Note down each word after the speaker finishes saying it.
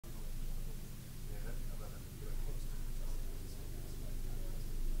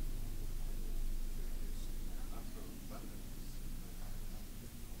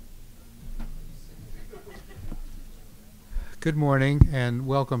Good morning and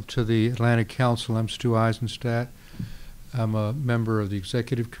welcome to the Atlantic Council. I'm Stu Eisenstadt. I'm a member of the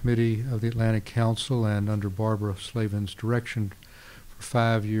Executive Committee of the Atlantic Council and under Barbara Slavin's direction for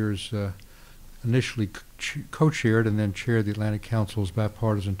 5 years initially co-chaired and then chaired the Atlantic Council's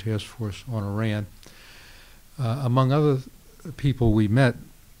bipartisan task force on Iran. Among other people, we met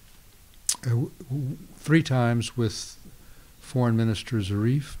 3 times with Foreign Minister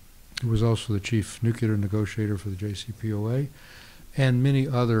Zarif, who was also the chief nuclear negotiator for the JCPOA, and many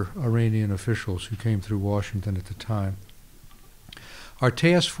other Iranian officials who came through Washington at the time. Our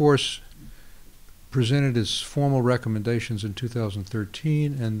task force presented its formal recommendations in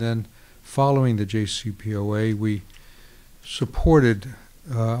 2013, and then following the JCPOA, we supported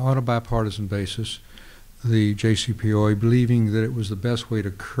on a bipartisan basis the JCPOA, believing that it was the best way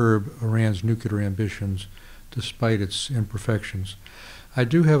to curb Iran's nuclear ambitions despite its imperfections. I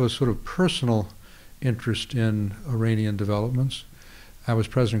do have a sort of personal interest in Iranian developments. I was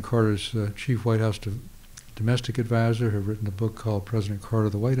President Carter's chief White House domestic advisor, have written a book called President Carter,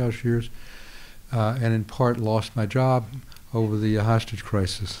 the White House Years, and in part lost my job over the hostage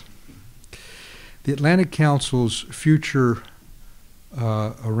crisis. The Atlantic Council's future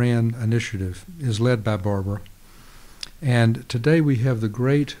Iran initiative is led by Barbara, and today we have the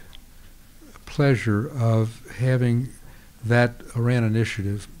great pleasure of having that Iran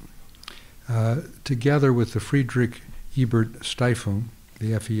initiative together with the Friedrich-Ebert-Stiftung,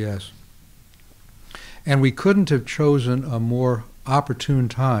 the FES. And we couldn't have chosen a more opportune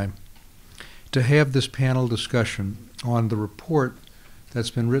time to have this panel discussion on the report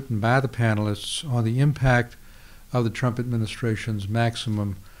that's been written by the panelists on the impact of the Trump administration's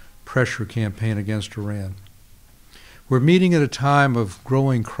maximum pressure campaign against Iran. We're meeting at a time of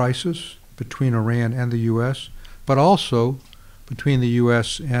growing crisis between Iran and the U.S., but also between the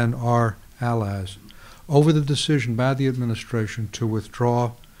U.S. and our allies over the decision by the administration to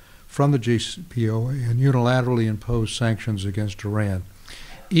withdraw from the JCPOA and unilaterally impose sanctions against Iran,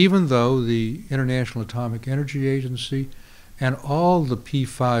 even though the International Atomic Energy Agency and all the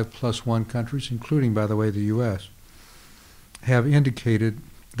P5+1 countries, including, by the way, the U.S., have indicated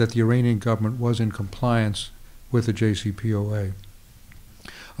that the Iranian government was in compliance with the JCPOA.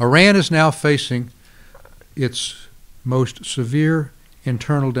 Iran is now facing its most severe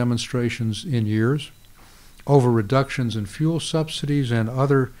internal demonstrations in years over reductions in fuel subsidies and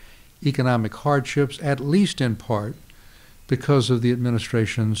other economic hardships, at least in part because of the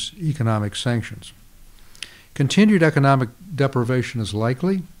administration's economic sanctions. Continued economic deprivation is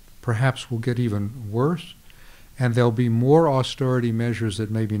likely, perhaps will get even worse, and there'll be more austerity measures that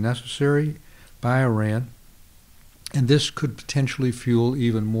may be necessary by Iran, and this could potentially fuel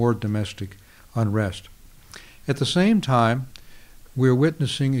even more domestic unrest. At the same time, we're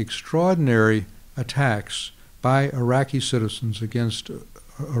witnessing extraordinary attacks by Iraqi citizens against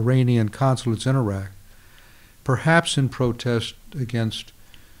Iranian consulates in Iraq, perhaps in protest against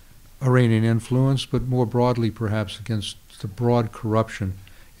Iranian influence, but more broadly perhaps against the broad corruption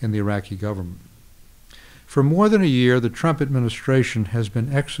in the Iraqi government. For more than a year, the Trump administration has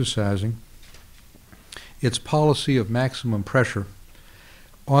been exercising its policy of maximum pressure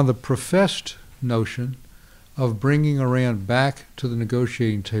on the professed notion of bringing Iran back to the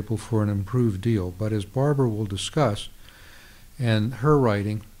negotiating table for an improved deal. But as Barbara will discuss in her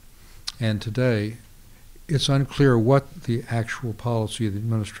writing and today, it's unclear what the actual policy of the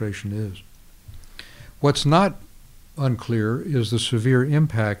administration is. What's not unclear is the severe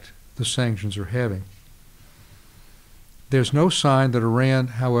impact the sanctions are having. There's no sign that Iran,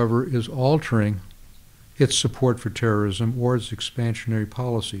 however, is altering its support for terrorism or its expansionary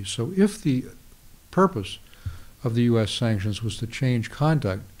policies. So if the purpose of the U.S. sanctions was to change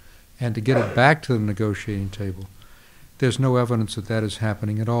conduct and to get it back to the negotiating table, there's no evidence that that is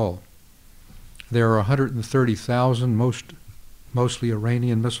happening at all. There are 130,000, mostly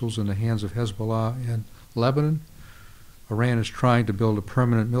Iranian missiles in the hands of Hezbollah in Lebanon. Iran is trying to build a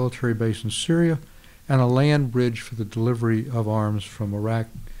permanent military base in Syria and a land bridge for the delivery of arms from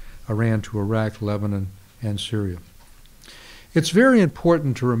Iran to Iraq, Lebanon, and Syria. It's very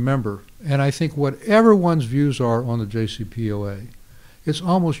important to remember, and I think whatever one's views are on the JCPOA, it's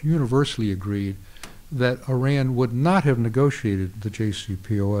almost universally agreed that Iran would not have negotiated the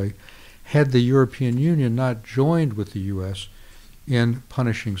JCPOA had the European Union not joined with the U.S. in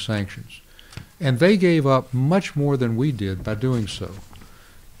punishing sanctions. And they gave up much more than we did by doing so.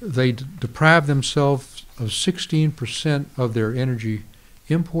 They deprived themselves of 16% of their energy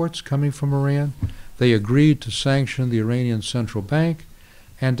imports coming from Iran. They agreed to sanction the Iranian central bank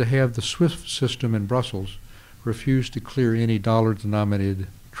and to have the SWIFT system in Brussels refuse to clear any dollar-denominated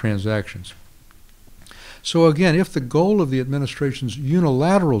transactions. So again, if the goal of the administration's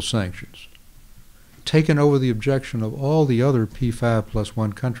unilateral sanctions, taken over the objection of all the other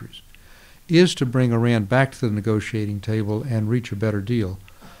P5+1 countries, is to bring Iran back to the negotiating table and reach a better deal,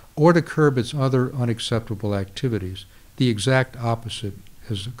 or to curb its other unacceptable activities, the exact opposite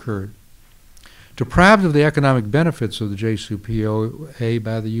has occurred. Deprived of the economic benefits of the JCPOA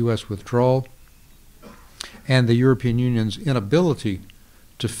by the U.S. withdrawal and the European Union's inability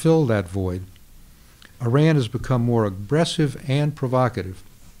to fill that void, Iran has become more aggressive and provocative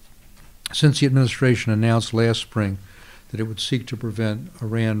since the administration announced last spring that it would seek to prevent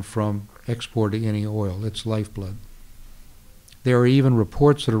Iran from exporting any oil, its lifeblood. There are even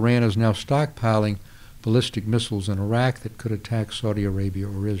reports that Iran is now stockpiling ballistic missiles in Iraq that could attack Saudi Arabia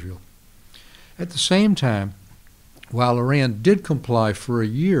or Israel. At the same time, while Iran did comply for a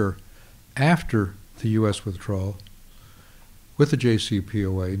year after the U.S. withdrawal with the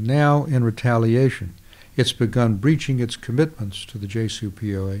JCPOA, now in retaliation, it's begun breaching its commitments to the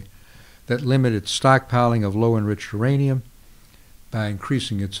JCPOA that limit its stockpiling of low-enriched uranium by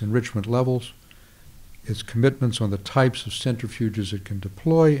increasing its enrichment levels, its commitments on the types of centrifuges it can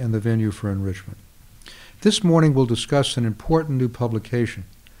deploy, and the venue for enrichment. This morning we'll discuss an important new publication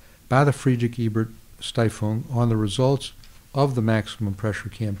by the Friedrich-Ebert-Stiftung on the results of the maximum pressure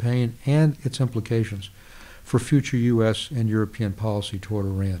campaign and its implications for future U.S. and European policy toward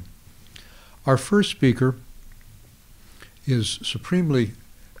Iran. Our first speaker is supremely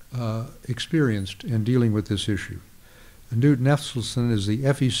experienced in dealing with this issue. Knut Nefselson is the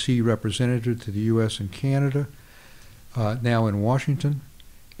FEC representative to the U.S. and Canada, now in Washington,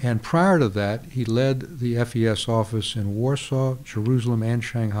 and prior to that, he led the FES office in Warsaw, Jerusalem, and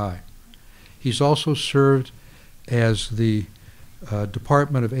Shanghai. He's also served as the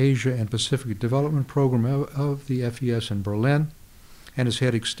Department of Asia and Pacific Development Program of the FES in Berlin, and has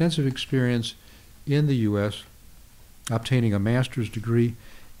had extensive experience in the U.S., obtaining a master's degree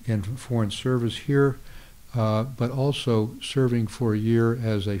in foreign service here, but also serving for a year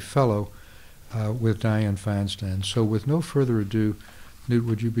as a fellow with Dianne Feinstein. So with no further ado, Knut,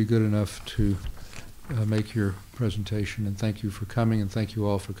 would you be good enough to make your presentation? And thank you for coming, and thank you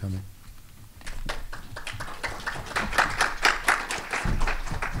all for coming.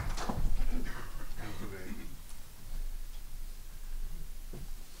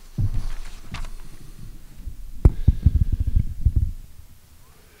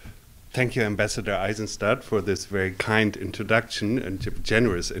 Thank you, Ambassador Eisenstadt, for this very kind introduction and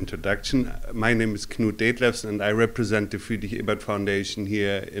generous introduction. My name is Knut Detlefs, and I represent the Friedrich-Ebert Foundation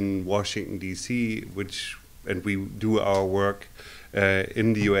here in Washington, D.C., and we do our work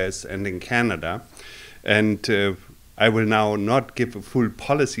in the U.S. and in Canada. And I will now not give a full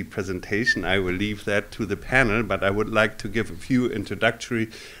policy presentation. I will leave that to the panel, but I would like to give a few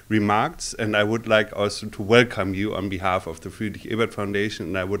introductory remarks, and I would like also to welcome you on behalf of the Friedrich-Ebert Foundation,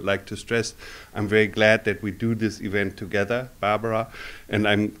 and I would like to stress I'm very glad that we do this event together, Barbara,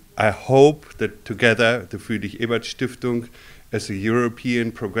 and I hope that together the Friedrich-Ebert-Stiftung as a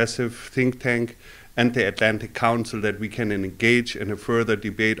European progressive think tank and the Atlantic Council, that we can engage in a further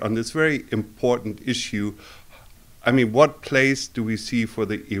debate on this very important issue. I mean, what place do we see for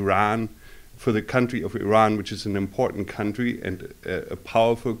the country of Iran, which is an important country and a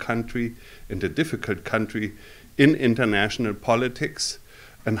powerful country and a difficult country in international politics?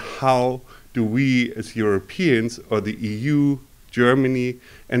 And how do we as Europeans, or the EU, Germany,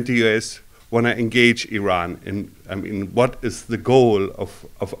 and the US want to engage Iran? And I mean, what is the goal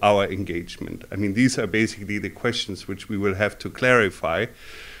of our engagement? I mean, these are basically the questions which we will have to clarify,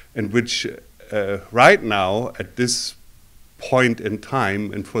 and which right now, at this point in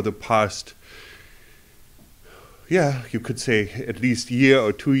time, and for the past, you could say at least year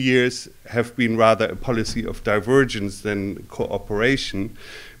or 2 years, have been rather a policy of divergence than cooperation,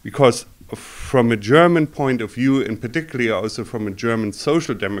 because from a German point of view, and particularly also from a German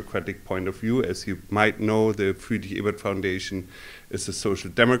social democratic point of view, as you might know, the Friedrich-Ebert Foundation is a social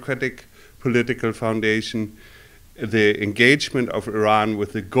democratic political foundation. The engagement of Iran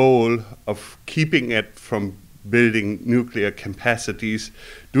with the goal of keeping it from building nuclear capacities,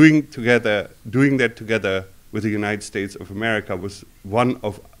 doing that together with the United States of America, was one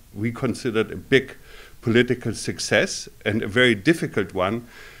of, we considered, a big political success, and a very difficult one,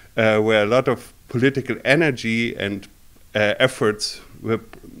 where a lot of political energy and efforts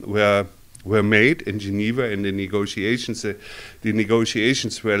were made in Geneva in the negotiations. The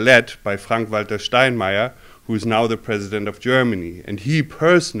negotiations were led by Frank-Walter Steinmeier, who is now the president of Germany. And he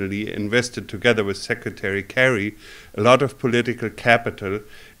personally invested, together with Secretary Kerry, a lot of political capital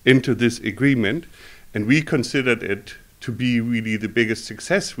into this agreement. And we considered it to be really the biggest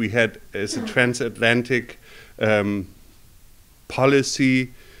success we had as a transatlantic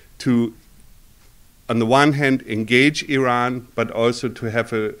policy to, on the one hand, engage Iran, but also to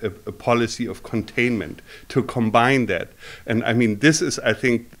have a policy of containment, to combine that. And I mean, this is, I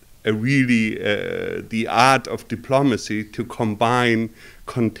think, really the art of diplomacy, to combine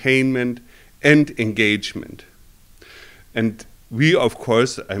containment and engagement. And we, of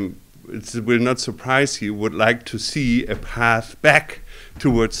course, it will not surprise you, would like to see a path back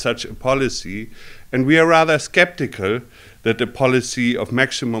towards such a policy. And we are rather skeptical that a policy of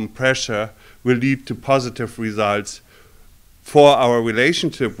maximum pressure will lead to positive results for our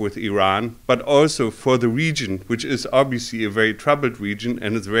relationship with Iran, but also for the region, which is obviously a very troubled region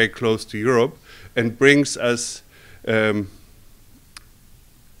and is very close to Europe and brings us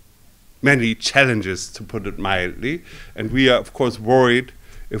many challenges, to put it mildly. And we are, of course, worried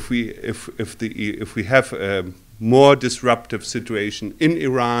if we have a more disruptive situation in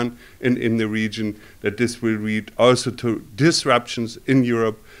Iran and in the region, that this will lead also to disruptions in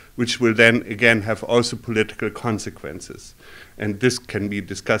Europe, which will then again have also political consequences. And this can be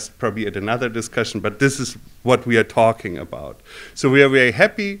discussed probably at another discussion, but this is what we are talking about. So we are very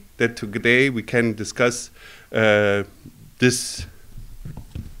happy that today we can discuss this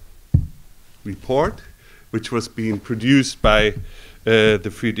report, which was being produced by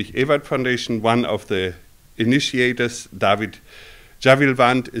the Friedrich-Ebert Foundation. One of the initiators, David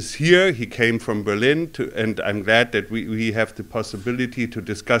Javilwand, is here. He came from Berlin, and I'm glad that we have the possibility to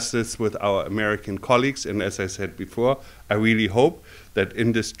discuss this with our American colleagues. And as I said before, I really hope that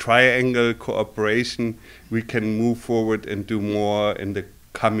in this triangle cooperation, we can move forward and do more in the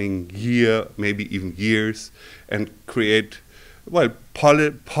coming year, maybe even years, and create, well,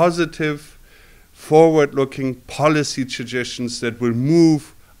 positive, forward-looking policy suggestions that will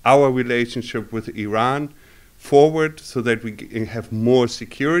move our relationship with Iran forward, so that we have more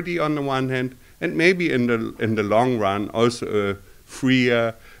security on the one hand, and maybe in the long run also a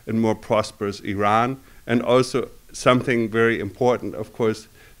freer and more prosperous Iran, and also something very important, of course,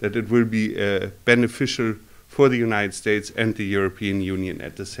 that it will be beneficial for the United States and the European Union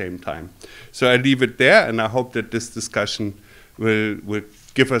at the same time. So I leave it there, and I hope that this discussion will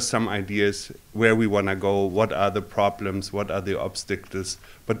give us some ideas where we want to go, what are the problems, what are the obstacles,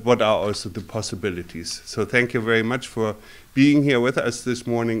 but what are also the possibilities. So thank you very much for being here with us this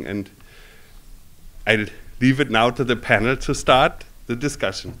morning, and I'll leave it now to the panel to start the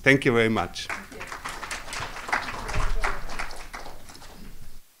discussion. Thank you very much.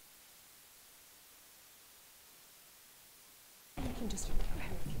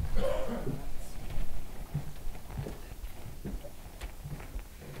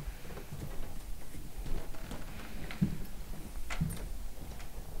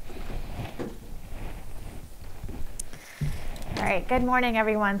 All right, good morning,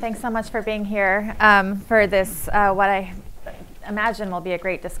 everyone. Thanks so much for being here for this, what I imagine will be a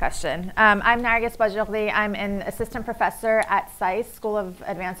great discussion. I'm Nargis Bajogli. I'm an assistant professor at SAIS, School of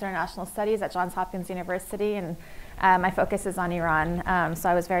Advanced International Studies at Johns Hopkins University, and my focus is on Iran. So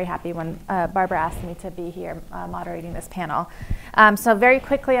I was very happy when Barbara asked me to be here moderating this panel. So very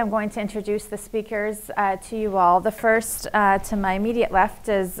quickly, I'm going to introduce the speakers to you all. The first to my immediate left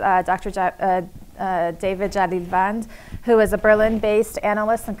is Dr. David Javilwand, who is a Berlin-based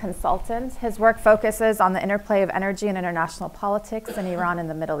analyst and consultant. His work focuses on the interplay of energy and international politics in Iran and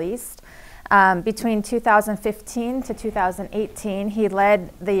the Middle East. Between 2015 to 2018, he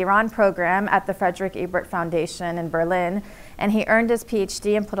led the Iran program at the Friedrich-Ebert Foundation in Berlin, and he earned his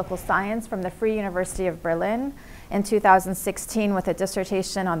PhD in political science from the Free University of Berlin in 2016 with a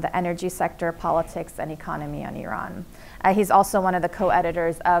dissertation on the energy sector, politics, and economy on Iran. He's also one of the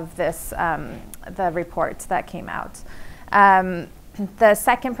co-editors of this, the report that came out. The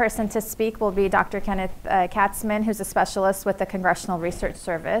second person to speak will be Dr. Kenneth Katzman, who's a specialist with the Congressional Research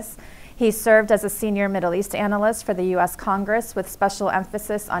Service. He served as a senior Middle East analyst for the U.S. Congress with special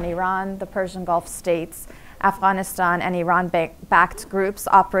emphasis on Iran, the Persian Gulf states, Afghanistan, and Iran-backed groups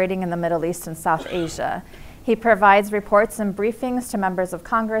operating in the Middle East and South Asia. He provides reports and briefings to members of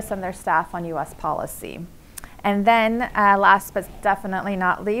Congress and their staff on U.S. policy. And then, last but definitely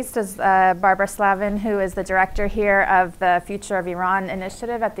not least, is Barbara Slavin, who is the director here of the Future of Iran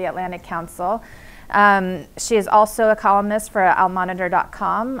initiative at the Atlantic Council. She is also a columnist for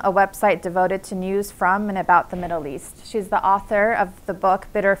almonitor.com, a website devoted to news from and about the Middle East. She's the author of the book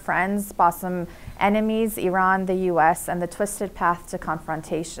Bitter Friends, Bosom Enemies, Iran, the U.S., and the Twisted Path to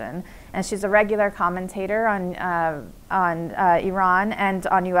Confrontation. And she's a regular commentator on Iran and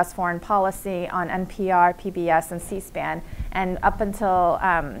on U.S. foreign policy on NPR, PBS, and C-SPAN. And up until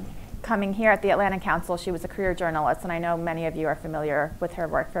coming here at the Atlantic Council, she was a career journalist, and I know many of you are familiar with her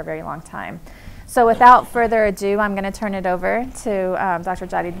work for a very long time. So without further ado, I'm going to turn it over to Dr.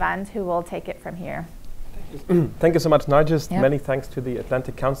 Jadid Vand, who will take it from here. Thank you so much, Nargis. Yep. Many thanks to the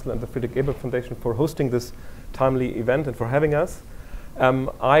Atlantic Council and the Friedrich-Ebert Foundation for hosting this timely event and for having us.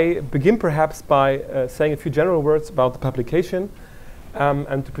 I begin perhaps by saying a few general words about the publication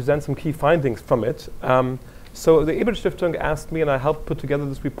and to present some key findings from it. So the Ebert-Stiftung asked me, and I helped put together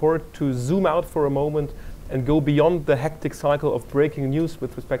this report, to zoom out for a moment and go beyond the hectic cycle of breaking news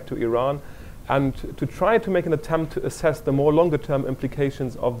with respect to Iran, and to try to make an attempt to assess the more longer-term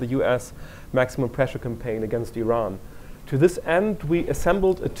implications of the US maximum pressure campaign against Iran. To this end, we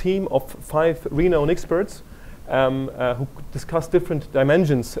assembled a team of 5 renowned experts who discussed different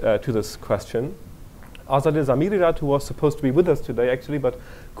dimensions to this question. Azadeh Zamirirat, who was supposed to be with us today actually, but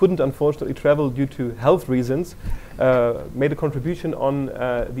couldn't unfortunately travel due to health reasons, made a contribution on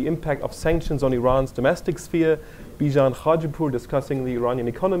the impact of sanctions on Iran's domestic sphere. Bijan Khajipur discussing the Iranian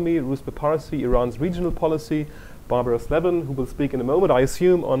economy, Rusbeh Parsi, Iran's regional policy, Barbara Slevin, who will speak in a moment, I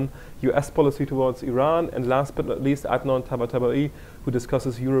assume, on US policy towards Iran, and last but not least, Adnan Tabatabai, who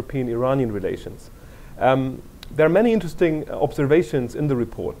discusses European-Iranian relations. There are many interesting observations in the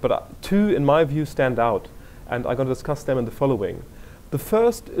report, but 2, in my view, stand out, and I'm going to discuss them in the following. The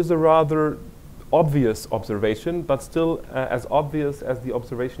first is a rather obvious observation, but still as obvious as the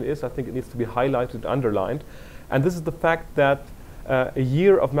observation is, I think it needs to be highlighted and underlined. And this is the fact that a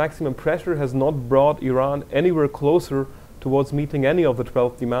year of maximum pressure has not brought Iran anywhere closer towards meeting any of the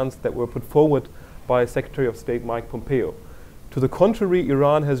 12 demands that were put forward by Secretary of State Mike Pompeo. To the contrary,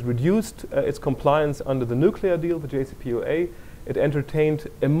 Iran has reduced its compliance under the nuclear deal, the JCPOA. It entertained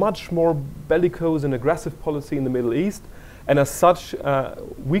a much more bellicose and aggressive policy in the Middle East. And as such,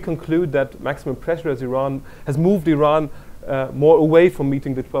 we conclude that maximum pressure has moved Iran more away from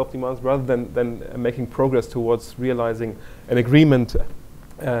meeting the 12 demands rather than making progress towards realizing an agreement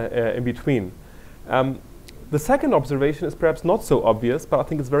in between. The second observation is perhaps not so obvious, but I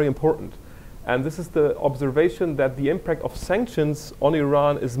think it's very important. And this is the observation that the impact of sanctions on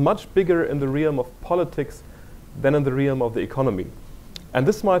Iran is much bigger in the realm of politics than in the realm of the economy. And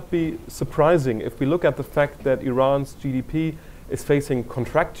this might be surprising if we look at the fact that Iran's GDP is facing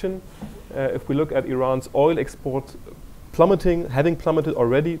contraction, if we look at Iran's oil export plummeting, having plummeted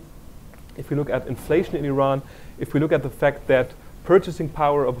already, if we look at inflation in Iran, if we look at the fact that purchasing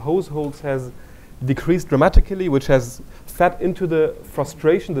power of households has decreased dramatically, which has fed into the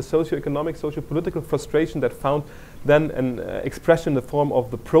frustration, the socio-economic, socio-political frustration that found then an expression in the form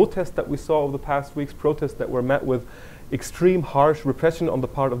of the protests that we saw over the past weeks, protests that were met with extreme harsh repression on the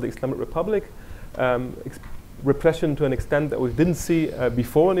part of the Islamic Republic, repression to an extent that we didn't see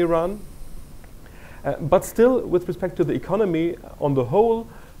before in Iran. But still, with respect to the economy on the whole,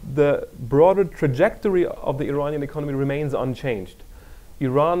 the broader trajectory of the Iranian economy remains unchanged.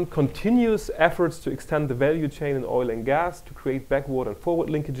 Iran continues efforts to extend the value chain in oil and gas, to create backward and forward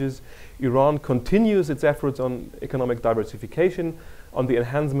linkages. Iran continues its efforts on economic diversification, on the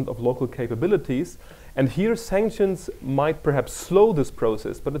enhancement of local capabilities. And here sanctions might perhaps slow this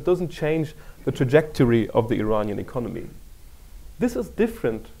process, but it doesn't change the trajectory of the Iranian economy. This is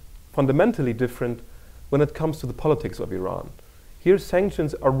different, fundamentally different, when it comes to the politics of Iran. Here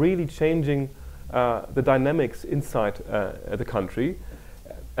sanctions are really changing the dynamics inside the country.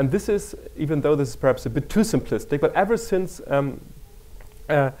 And this is, even though this is perhaps a bit too simplistic, but ever since the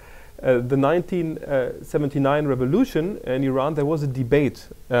 1979 revolution in Iran, there was a debate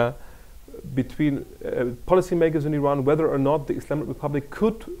between policymakers in Iran whether or not the Islamic Republic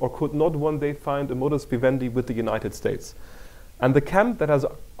could or could not one day find a modus vivendi with the United States. And the camp that has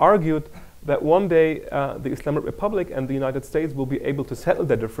argued that one day the Islamic Republic and the United States will be able to settle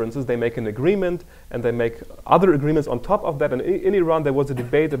their differences. They make an agreement and they make other agreements on top of that. And in Iran there was a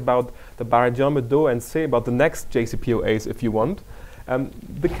debate about the Barajam Do and say about the next JCPOAs if you want.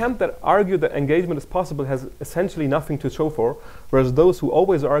 The camp that argued that engagement is possible has essentially nothing to show for, whereas those who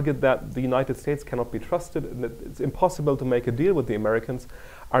always argued that the United States cannot be trusted and that it's impossible to make a deal with the Americans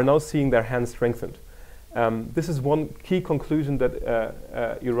are now seeing their hands strengthened. This is one key conclusion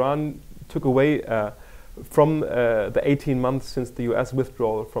that Iran took away from the 18 months since the US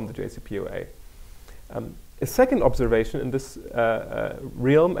withdrawal from the JCPOA. A second observation in this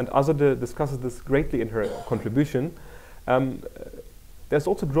realm, and Azadeh discusses this greatly in her contribution, there's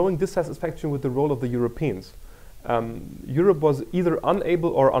also growing dissatisfaction with the role of the Europeans. Europe was either unable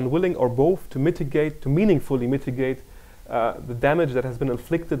or unwilling or both to meaningfully mitigate the damage that has been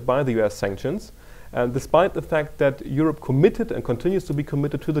inflicted by the US sanctions. Despite the fact that Europe committed and continues to be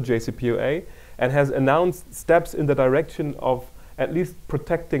committed to the JCPOA and has announced steps in the direction of at least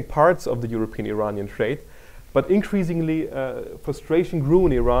protecting parts of the European-Iranian trade. But increasingly, frustration grew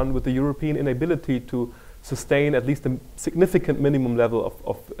in Iran with the European inability to sustain at least a significant minimum level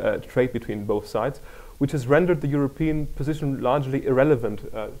of trade between both sides, which has rendered the European position largely irrelevant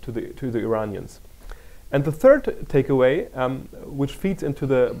to the Iranians. And the third takeaway, which feeds into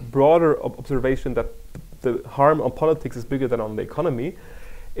the broader observation that the harm on politics is bigger than on the economy,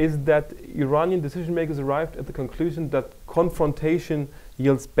 is that Iranian decision makers arrived at the conclusion that confrontation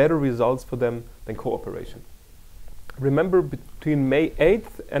yields better results for them than cooperation. Remember, between May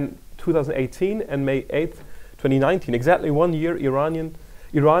 8th and 2018 and May 8th, 2019, exactly 1 year,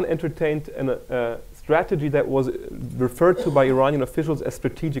 Iran entertained a strategy that was referred to by Iranian officials as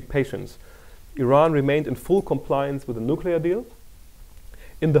strategic patience. Iran remained in full compliance with the nuclear deal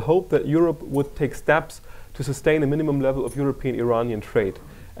in the hope that Europe would take steps to sustain a minimum level of European-Iranian trade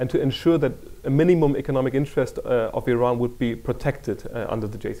and to ensure that a minimum economic interest of Iran would be protected under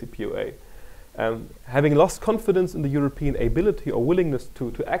the JCPOA. Having lost confidence in the European ability or willingness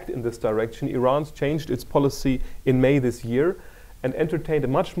to act in this direction, Iran changed its policy in May this year and entertained a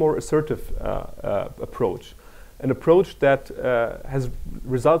much more assertive approach. An approach that has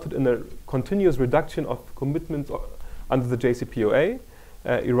resulted in a continuous reduction of commitments under the JCPOA.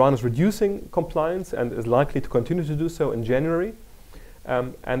 Iran is reducing compliance and is likely to continue to do so in January.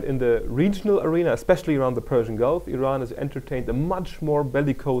 And in the regional arena, especially around the Persian Gulf, Iran has entertained a much more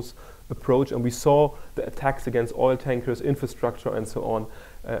bellicose approach, and we saw the attacks against oil tankers, infrastructure, and so on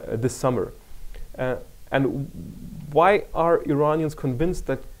this summer. And why are Iranians convinced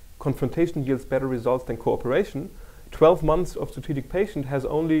that confrontation yields better results than cooperation? 12 months of strategic patience has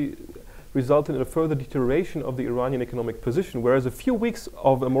only resulted in a further deterioration of the Iranian economic position, whereas a few weeks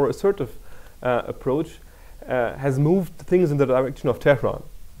of a more assertive approach has moved things in the direction of Tehran.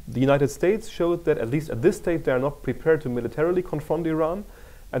 The United States showed that, at least at this stage, they are not prepared to militarily confront Iran,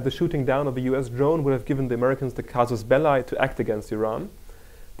 and the shooting down of a US drone would have given the Americans the casus belli to act against Iran.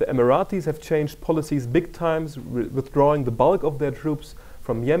 The Emiratis have changed policies big times, withdrawing the bulk of their troops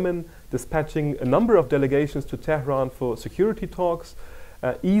from Yemen, dispatching a number of delegations to Tehran for security talks,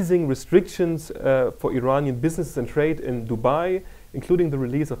 easing restrictions for Iranian business and trade in Dubai, including the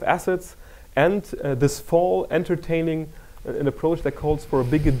release of assets, and this fall entertaining an approach that calls for a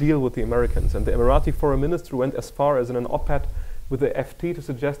bigger deal with the Americans. And the Emirati foreign minister went as far as in an op-ed with the FT to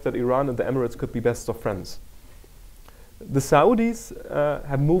suggest that Iran and the Emirates could be best of friends. The Saudis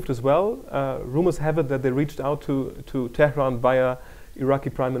have moved as well. Rumors have it that they reached out to Tehran via Iraqi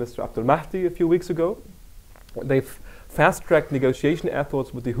Prime Minister Abdul Mahdi a few weeks ago. They've fast-tracked negotiation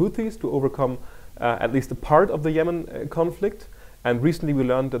efforts with the Houthis to overcome at least a part of the Yemen conflict. And recently we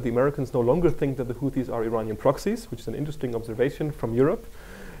learned that the Americans no longer think that the Houthis are Iranian proxies, which is an interesting observation from Europe.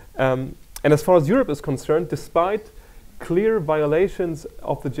 And as far as Europe is concerned, despite clear violations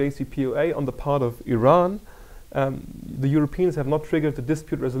of the JCPOA on the part of Iran, the Europeans have not triggered the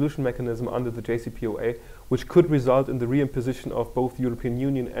dispute resolution mechanism under the JCPOA, which could result in the reimposition of both European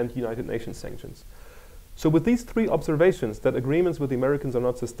Union and United Nations sanctions. So with these three observations, that agreements with the Americans are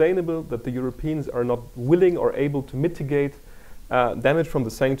not sustainable, that the Europeans are not willing or able to mitigate damage from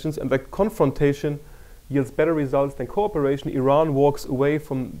the sanctions, and that confrontation yields better results than cooperation, Iran walks away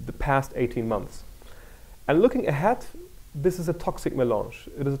from the past 18 months. And looking ahead, this is a toxic melange.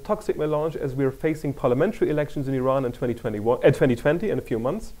 It is a toxic melange as we are facing parliamentary elections in Iran in 2020 in a few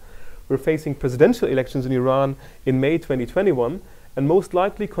months. We're facing presidential elections in Iran in May 2021, and most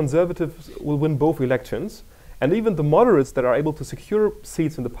likely conservatives will win both elections. And even the moderates that are able to secure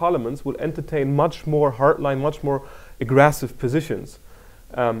seats in the parliaments will entertain much more hardline, much more aggressive positions.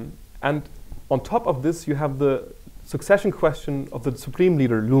 And on top of this, you have the succession question of the supreme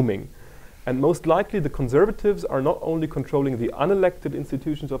leader looming. And most likely the conservatives are not only controlling the unelected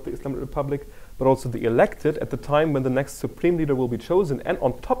institutions of the Islamic Republic, but also the elected at the time when the next supreme leader will be chosen. And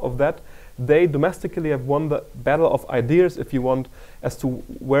on top of that, they domestically have won the battle of ideas, if you want, as to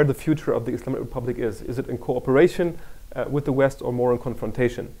where the future of the Islamic Republic is. Is it in cooperation with the West or more in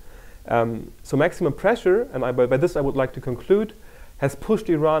confrontation? So maximum pressure, and by this I would like to conclude, has pushed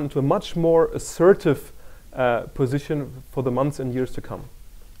Iran into a much more assertive position for the months and years to come.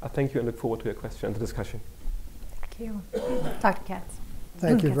 I thank you and look forward to your question and the discussion. Thank you. Dr. Katz.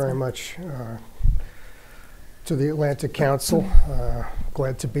 Thank you very much to the Atlantic Council.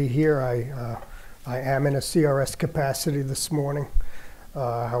 Glad to be here. I am in a CRS capacity this morning.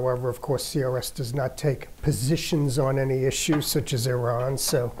 However, of course, CRS does not take positions on any issues such as Iran,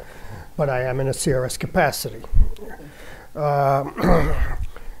 but I am in a CRS capacity.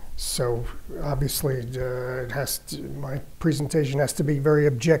 So obviously, my presentation has to be very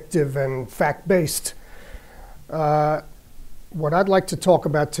objective and fact-based. What I'd like to talk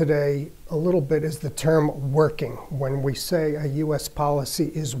about today a little bit is the term working. When we say a U.S.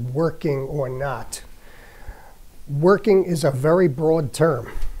 policy is working or not, working is a very broad term.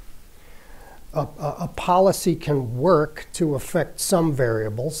 A policy can work to affect some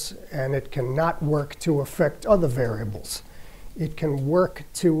variables, and it cannot work to affect other variables. It can work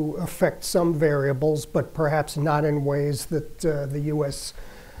to affect some variables, but perhaps not in ways that the U.S.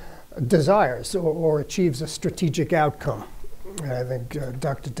 desires or achieves a strategic outcome. And I think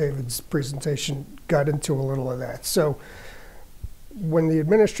Dr. David's presentation got into a little of that. So when the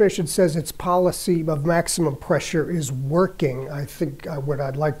administration says its policy of maximum pressure is working, I think what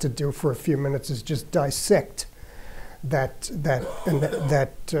I'd like to do for a few minutes is just dissect that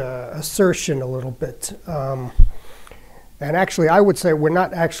assertion a little bit. And actually, I would say we're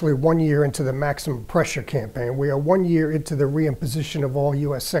not actually 1 year into the maximum pressure campaign. We are 1 year into the reimposition of all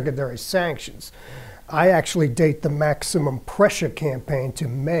U.S. secondary sanctions. I actually date the maximum pressure campaign to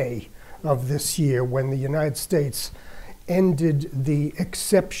May of this year, when the United States ended the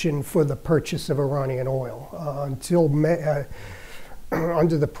exception for the purchase of Iranian oil. Until May,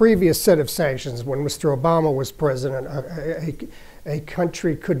 under the previous set of sanctions, when Mr. Obama was president, a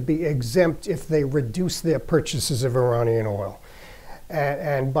country could be exempt if they reduce their purchases of Iranian oil.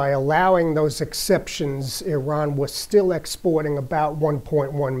 And by allowing those exceptions, Iran was still exporting about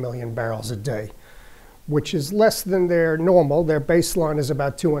 1.1 million barrels a day, which is less than their normal. Their baseline is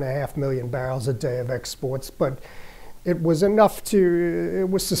about 2.5 million barrels a day of exports, but it was enough it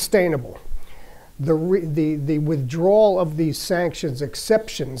was sustainable. The withdrawal of these sanctions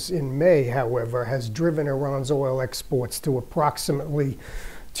exceptions in May, however, has driven Iran's oil exports to approximately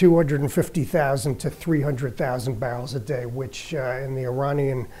 250,000 to 300,000 barrels a day, which in the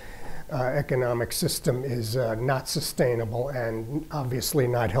Iranian economic system is not sustainable and obviously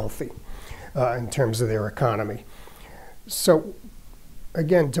not healthy in terms of their economy. So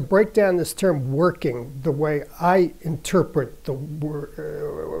again, to break down this term working, the way I interpret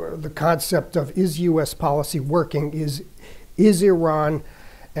the concept of is U.S. policy working is Iran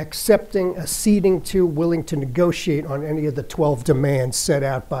accepting, acceding to, willing to negotiate on any of the 12 demands set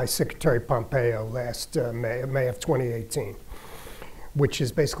out by Secretary Pompeo last May of 2018, which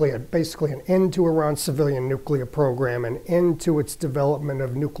is basically an end to Iran's civilian nuclear program, an end to its development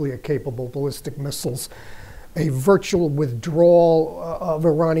of nuclear-capable ballistic missiles, a virtual withdrawal of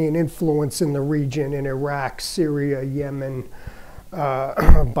Iranian influence in the region, in Iraq, Syria, Yemen,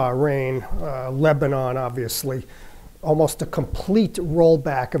 Bahrain, Lebanon, obviously, almost a complete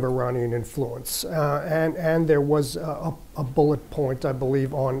rollback of Iranian influence. And there was a bullet point, I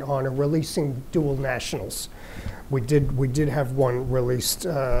believe, on releasing dual nationals. We did have one released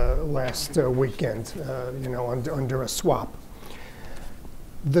last weekend, under a swap.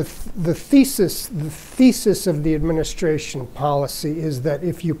 The thesis of the administration policy is that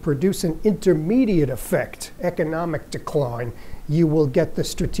if you produce an intermediate effect, economic decline, you will get the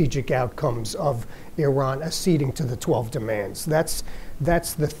strategic outcomes of Iran acceding to the 12 demands. That's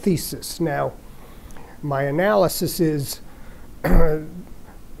the thesis. Now, my analysis is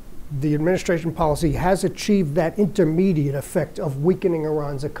the administration policy has achieved that intermediate effect of weakening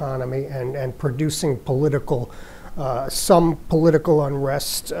Iran's economy and producing some political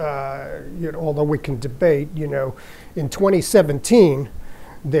unrest, although we can debate, in 2017,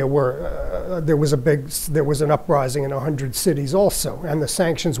 there was an uprising in 100 cities also, and the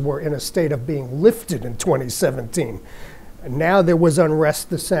sanctions were in a state of being lifted in 2017. Now there was unrest,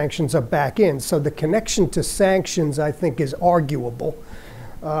 the sanctions are back in. So the connection to sanctions, I think, is arguable.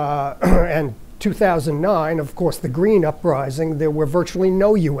 And 2009, of course, the Green Uprising, there were virtually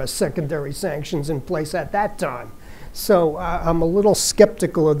no U.S. secondary sanctions in place at that time. So I'm a little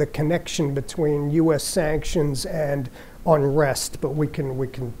skeptical of the connection between U.S. sanctions and unrest, but we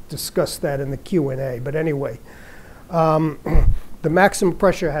can discuss that in the Q&A. But anyway, the maximum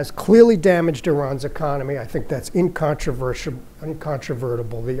pressure has clearly damaged Iran's economy. I think that's incontrovertible.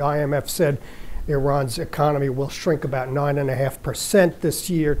 The IMF said Iran's economy will shrink about 9.5% this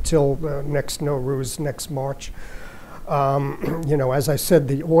year till next Nowruz, next March. As I said,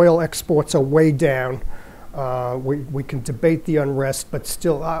 the oil exports are way down. We can debate the unrest, but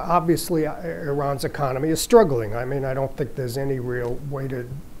still, obviously, Iran's economy is struggling. I mean, I don't think there's any real way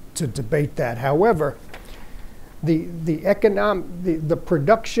to debate that. However, the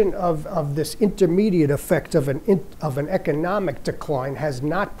production of this intermediate effect of an economic decline has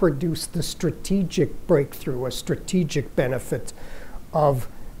not produced the strategic breakthrough, a strategic benefit of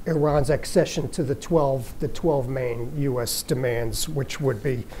Iran's accession to the 12 main U.S. demands, which would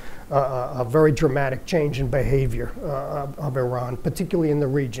be a very dramatic change in behavior of Iran, particularly in the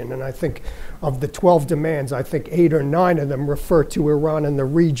region. And I think of the 12 demands, I think 8 or 9 of them refer to Iran in the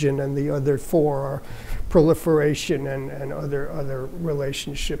region, and the other 4 are proliferation and other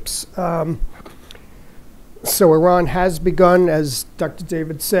relationships. So Iran has begun, as Dr.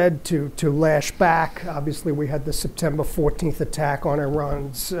 David said, to lash back. Obviously, we had the September 14th attack on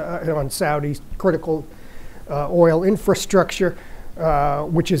on Saudi's critical oil infrastructure,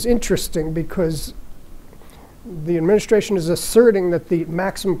 which is interesting because the administration is asserting that the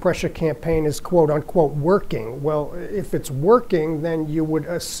maximum pressure campaign is quote unquote working. Well, if it's working, then you would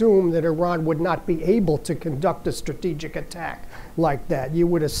assume that Iran would not be able to conduct a strategic attack like that. You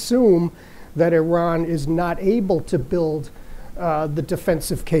would assume that Iran is not able to build the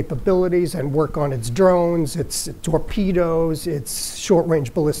defensive capabilities and work on its drones, its torpedoes, its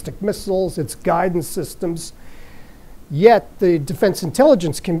short-range ballistic missiles, its guidance systems. Yet the Defense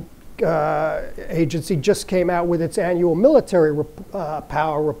Intelligence Agency just came out with its annual military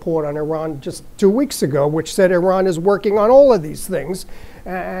power report on Iran just 2 weeks ago, which said Iran is working on all of these things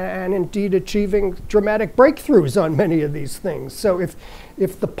and indeed achieving dramatic breakthroughs on many of these things. So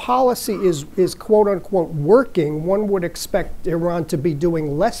if the policy is quote unquote working, one would expect Iran to be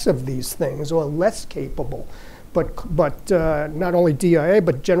doing less of these things or less capable. But not only DIA,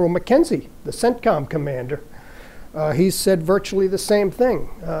 but General McKenzie, the CENTCOM commander, he said virtually the same thing.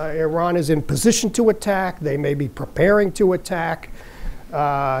 Iran is in position to attack. They may be preparing to attack.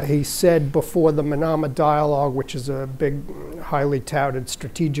 He said before the Manama Dialogue, which is a big, highly touted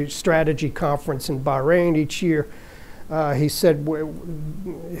strategy conference in Bahrain each year, he said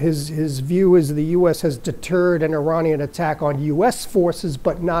his view is the U.S. has deterred an Iranian attack on U.S. forces,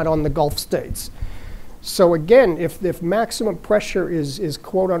 but not on the Gulf states. So again, if maximum pressure is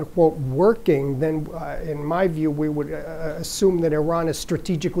quote unquote working, then in my view, we would assume that Iran is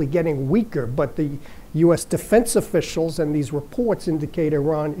strategically getting weaker. But the U.S. defense officials and these reports indicate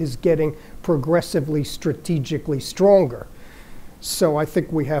Iran is getting progressively strategically stronger. So I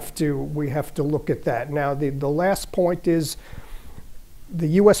think we have to look at that. Now the last point is the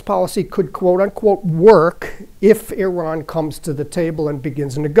U.S. policy could quote unquote work if Iran comes to the table and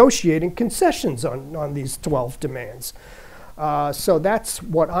begins negotiating concessions on these 12 demands. So that's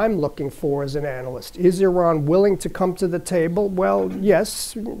what I'm looking for as an analyst. Is Iran willing to come to the table? Well,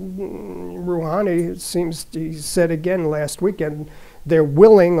 yes. Rouhani he said again last weekend, they're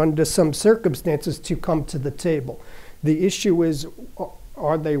willing under some circumstances to come to the table. The issue is,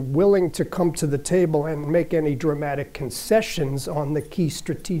 are they willing to come to the table and make any dramatic concessions on the key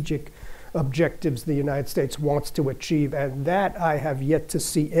strategic objectives the United States wants to achieve? And that I have yet to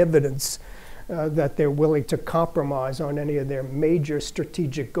see evidence that they're willing to compromise on any of their major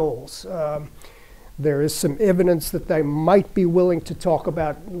strategic goals. There is some evidence that they might be willing to talk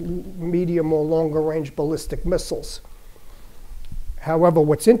about medium or longer range ballistic missiles. However,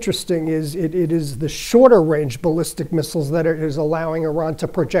 what's interesting is it is the shorter range ballistic missiles that is allowing Iran to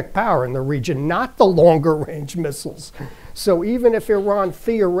project power in the region, not the longer range missiles. So even if Iran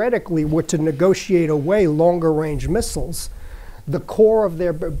theoretically were to negotiate away longer range missiles, the core of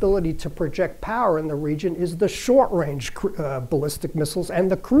their ability to project power in the region is the short range ballistic missiles and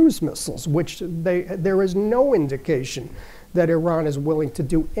the cruise missiles, which there is no indication that Iran is willing to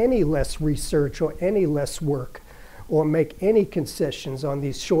do any less research or any less work or make any concessions on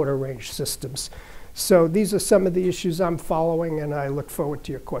these shorter range systems. So these are some of the issues I'm following, and I look forward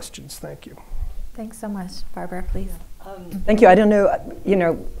to your questions. Thank you. Thanks so much. Barbara, please. Thank you. I don't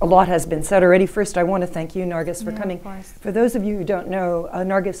know, a lot has been said already. First, I want to thank you, Nargis, for coming. For those of you who don't know,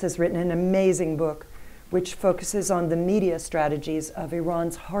 Nargis has written an amazing book which focuses on the media strategies of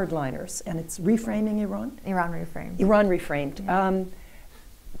Iran's hardliners, and it's Reframing Iran? Iran Reframed. Iran Reframed. Yeah.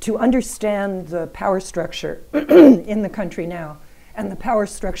 To understand the power structure in the country now and the power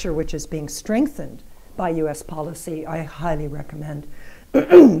structure which is being strengthened by U.S. policy, I highly recommend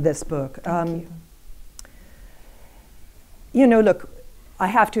this book. Look, I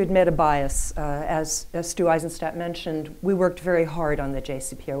have to admit a bias. As Stu Eisenstadt mentioned, we worked very hard on the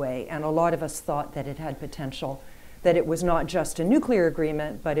JCPOA, and a lot of us thought that it had potential, that it was not just a nuclear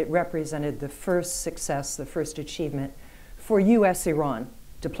agreement, but it represented the first success, the first achievement for U.S.-Iran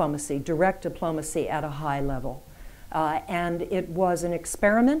diplomacy, direct diplomacy at a high level. And it was an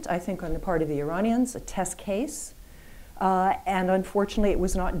experiment, I think, on the part of the Iranians, a test case. And unfortunately, it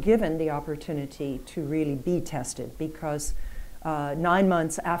was not given the opportunity to really be tested because 9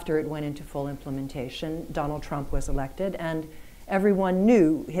 months after it went into full implementation, Donald Trump was elected, and everyone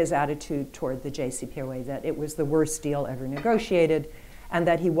knew his attitude toward the JCPOA, that it was the worst deal ever negotiated, and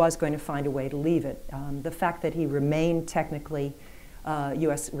that he was going to find a way to leave it. The fact that he remained technically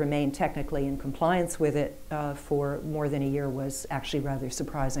U.S. remained technically in compliance with it for more than a year was actually rather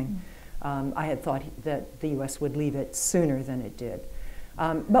surprising. I had thought that the U.S. would leave it sooner than it did.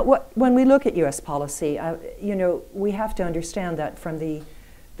 But when we look at U.S. policy, we have to understand that from the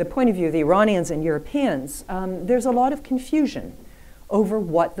point of view of the Iranians and Europeans, there's a lot of confusion over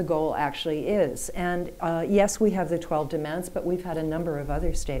what the goal actually is. And yes, we have the 12 demands, but we've had a number of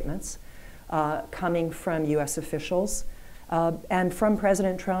other statements coming from U.S. officials and from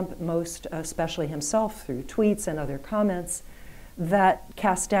President Trump, most especially himself through tweets and other comments that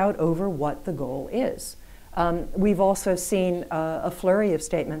cast doubt over what the goal is. We've also seen a flurry of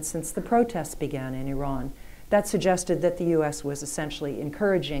statements since the protests began in Iran that suggested that the U.S. was essentially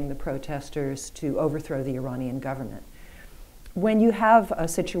encouraging the protesters to overthrow the Iranian government. When you have a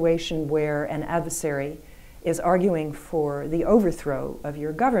situation where an adversary is arguing for the overthrow of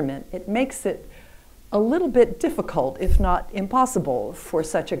your government, it makes it a little bit difficult, if not impossible, for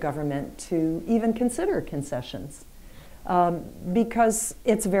such a government to even consider concessions because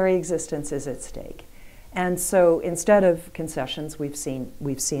its very existence is at stake. And so instead of concessions, we've seen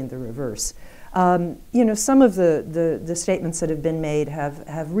the reverse. Some of the statements that have been made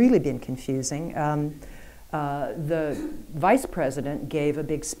have really been confusing. The vice president gave a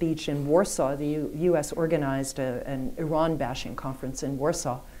big speech in Warsaw. The U.S. organized an Iran-bashing conference in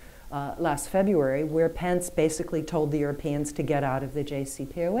Warsaw last February, where Pence basically told the Europeans to get out of the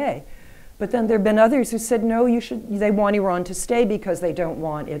JCPOA. But then there have been others who said, no, they want Iran to stay because they don't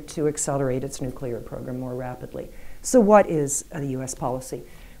want it to accelerate its nuclear program more rapidly. So what is the U.S. policy?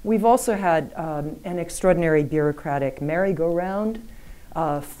 We've also had an extraordinary bureaucratic merry-go-round,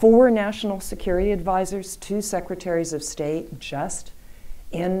 4 national security advisors, 2 secretaries of state, just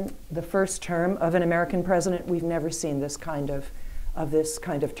in the first term of an American president. We've never seen this kind of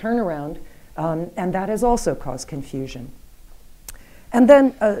turnaround, and that has also caused confusion. And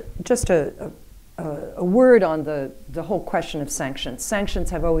then just a word on the whole question of sanctions.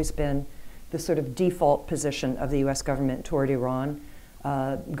 Sanctions have always been the sort of default position of the U.S. government toward Iran,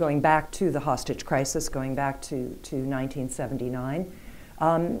 going back to the hostage crisis, going back to 1979.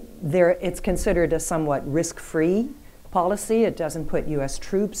 It's considered a somewhat risk-free policy. It doesn't put U.S.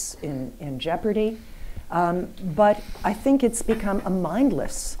 troops in jeopardy. But I think it's become a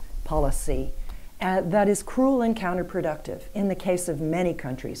mindless policy that is cruel and counterproductive in the case of many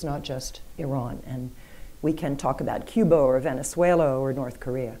countries, not just Iran. And we can talk about Cuba or Venezuela or North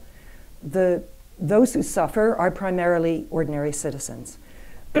Korea. Those who suffer are primarily ordinary citizens.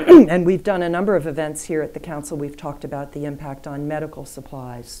 And we've done a number of events here at the Council. We've talked about the impact on medical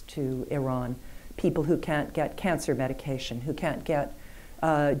supplies to Iran, people who can't get cancer medication, who can't get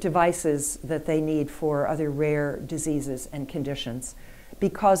devices that they need for other rare diseases and conditions.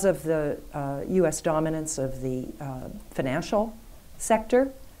 Because of the U.S. dominance of the financial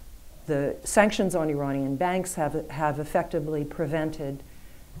sector, the sanctions on Iranian banks have effectively prevented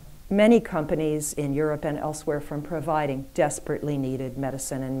many companies in Europe and elsewhere from providing desperately needed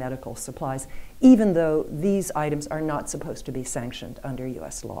medicine and medical supplies, even though these items are not supposed to be sanctioned under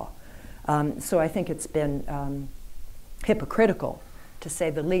U.S. law. So I think it's been hypocritical, to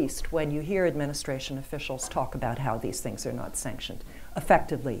say the least, when you hear administration officials talk about how these things are not sanctioned.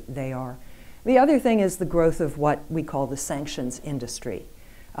 Effectively, they are. The other thing is the growth of what we call the sanctions industry.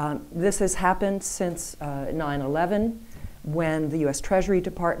 This has happened since 9/11, when the U.S. Treasury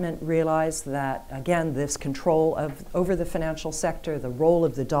Department realized that, again, this control over the financial sector, the role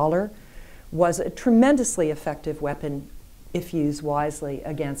of the dollar, was a tremendously effective weapon if used wisely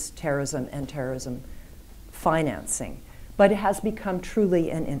against terrorism and terrorism financing. But it has become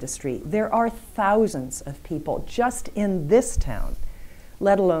truly an industry. There are thousands of people just in this town,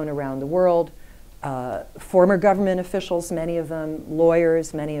 let alone around the world, former government officials, many of them,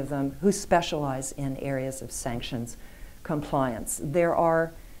 lawyers, many of them, who specialize in areas of sanctions compliance. There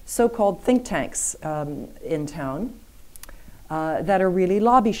are so-called think tanks in town that are really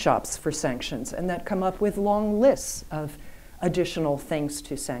lobby shops for sanctions and that come up with long lists of additional things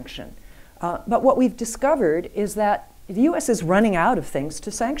to sanction. But what we've discovered is that the U.S. is running out of things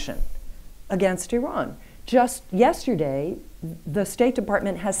to sanction against Iran. Just yesterday, the State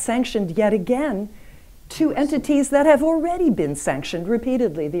Department has sanctioned yet again 2 entities that have already been sanctioned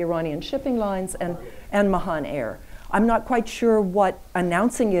repeatedly, the Iranian shipping lines and Mahan Air. I'm not quite sure what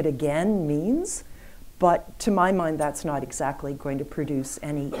announcing it again means, but to my mind, that's not exactly going to produce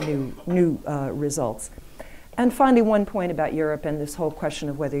any new results. And finally, one point about Europe and this whole question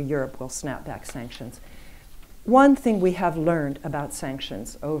of whether Europe will snap back sanctions. One thing we have learned about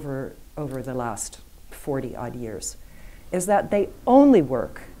sanctions over the last 40-odd years is that they only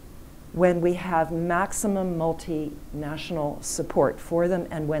work when we have maximum multinational support for them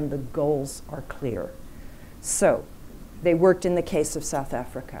and when the goals are clear. So they worked in the case of South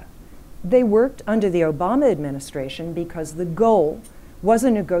Africa. They worked under the Obama administration because the goal was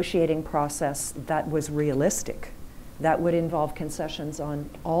a negotiating process that was realistic, that would involve concessions on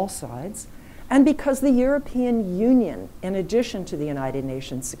all sides, and because the European Union, in addition to the United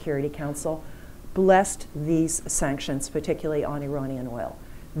Nations Security Council, blessed these sanctions, particularly on Iranian oil.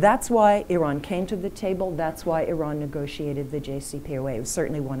 That's why Iran came to the table. That's why Iran negotiated the JCPOA. It was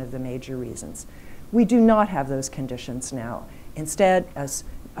certainly one of the major reasons. We do not have those conditions now. Instead, as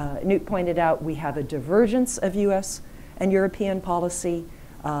Knut pointed out, we have a divergence of US and European policy.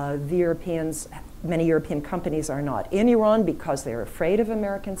 Many European companies are not in Iran because they're afraid of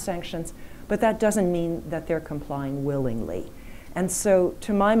American sanctions, but that doesn't mean that they're complying willingly. And so,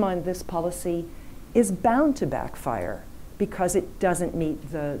 to my mind, this policy is bound to backfire because it doesn't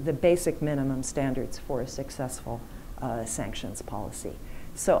meet the basic minimum standards for a successful sanctions policy.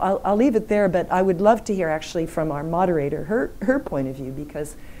 So I'll leave it there, but I would love to hear actually from our moderator her point of view,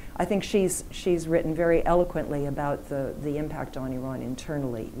 because I think she's written very eloquently about the impact on Iran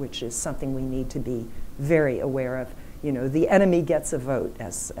internally, which is something we need to be very aware of. You know, the enemy gets a vote,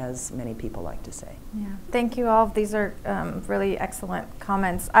 as many people like to say. Yeah, thank you all. These are really excellent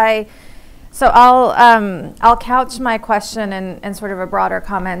comments. So I'll couch my question in sort of a broader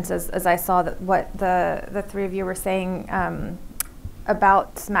comment as I saw what the three of you were saying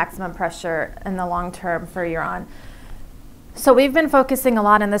about maximum pressure in the long term for Iran. So we've been focusing a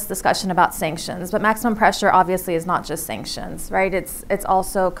lot in this discussion about sanctions, but maximum pressure obviously is not just sanctions, right? It's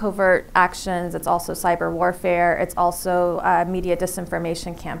also covert actions, it's also cyber warfare, it's also media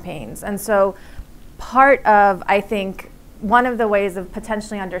disinformation campaigns. And so part of, I think, one of the ways of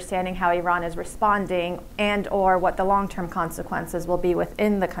potentially understanding how Iran is responding and or what the long-term consequences will be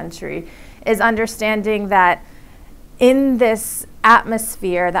within the country is understanding that in this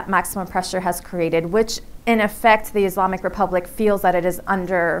atmosphere that maximum pressure has created, which in effect the Islamic Republic feels that it is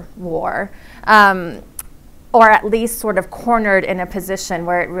under war, or at least sort of cornered in a position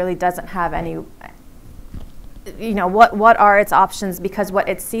where it really doesn't have any, you know, what are its options, because what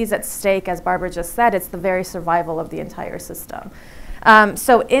it sees at stake, as Barbara just said, it's the very survival of the entire system.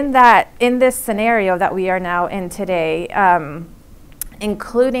 So in this scenario that we are now in today,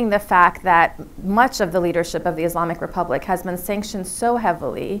 including the fact that much of the leadership of the Islamic Republic has been sanctioned so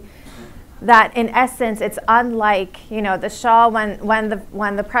heavily that in essence it's unlike, you know, the Shah when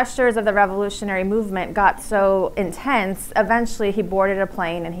the pressures of the revolutionary movement got so intense, eventually he boarded a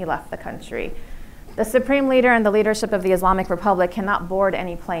plane and he left the country. The supreme leader and the leadership of the Islamic Republic cannot board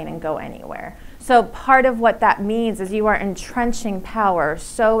any plane and go anywhere. So part of what that means is you are entrenching power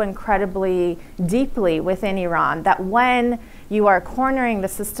so incredibly deeply within Iran that when you are cornering the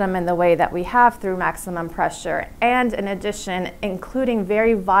system in the way that we have through maximum pressure, and in addition, including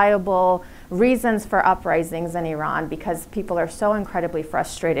very viable reasons for uprisings in Iran, because people are so incredibly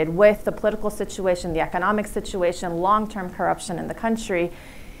frustrated with the political situation, the economic situation, long-term corruption in the country.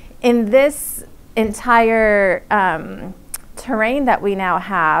 In this entire terrain that we now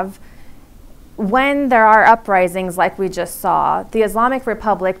have, when there are uprisings like we just saw, the Islamic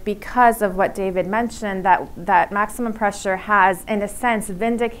Republic, because of what David mentioned, that maximum pressure has, in a sense,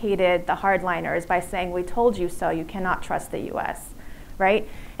 vindicated the hardliners by saying, we told you so, you cannot trust the US, right?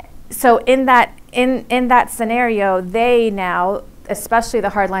 So in that scenario, they now, especially the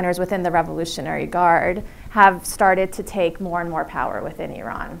hardliners within the Revolutionary Guard, have started to take more and more power within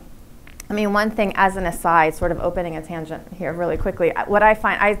Iran. I mean, one thing as an aside, sort of opening a tangent here really quickly, what I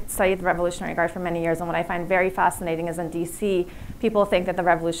find, I studied the Revolutionary Guard for many years, and what I find very fascinating is in DC, people think that the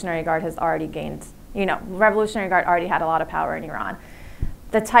Revolutionary Guard has already gained, you know, Revolutionary Guard already had a lot of power in Iran.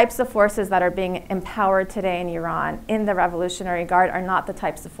 The types of forces that are being empowered today in Iran in the Revolutionary Guard are not the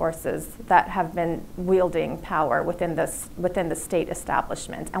types of forces that have been wielding power within the state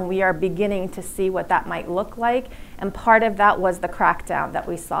establishment. And we are beginning to see what that might look like. And part of that was the crackdown that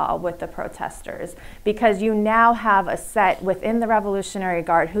we saw with the protesters. Because you now have a set within the Revolutionary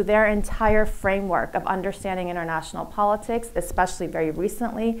Guard who their entire framework of understanding international politics, especially very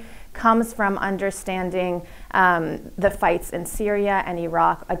recently, comes from understanding the fights in Syria and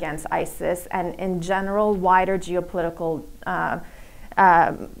Iraq against ISIS, and in general, wider geopolitical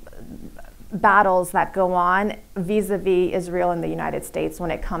battles that go on vis-a-vis Israel and the United States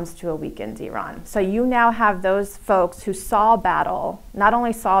when it comes to a weakened Iran. So you now have those folks who saw battle, not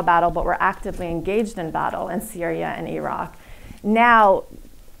only saw battle, but were actively engaged in battle in Syria and Iraq, now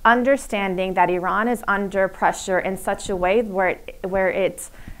understanding that Iran is under pressure in such a way where it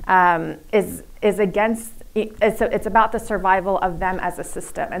is against it's about the survival of them as a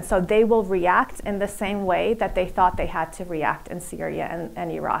system. And so they will react in the same way that they thought they had to react in Syria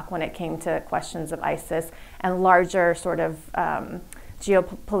and Iraq when it came to questions of ISIS and larger sort of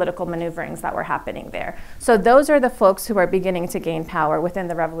geopolitical maneuverings that were happening there. So those are the folks who are beginning to gain power within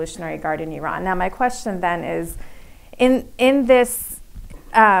the Revolutionary Guard in Iran. Now my question then is, in this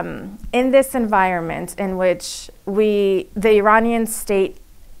environment in which the Iranian state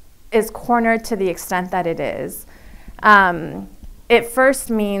is cornered to the extent that it is, it first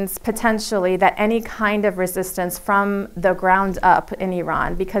means potentially that any kind of resistance from the ground up in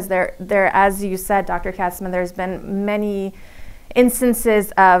Iran, because there, as you said, Dr. Katzman, there's been many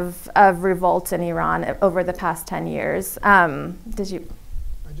instances of revolt in Iran over the past 10 years. Did you?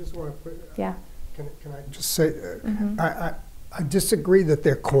 I just want to put, yeah. Can I just say, I disagree that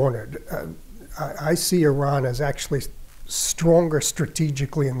they're cornered. I see Iran as actually stronger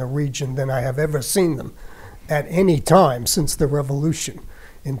strategically in the region than I have ever seen them at any time since the revolution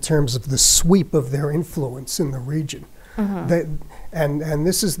in terms of the sweep of their influence in the region. And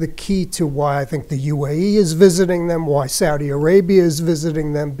this is the key to why I think the UAE is visiting them, why Saudi Arabia is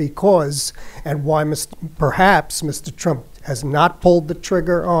visiting them, because, and why perhaps Mr. Trump has not pulled the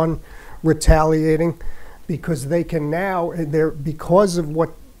trigger on retaliating, because they can now, because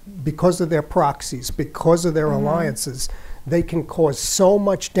of their proxies, because of their alliances, they can cause so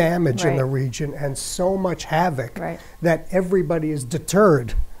much damage in the region and so much havoc that everybody is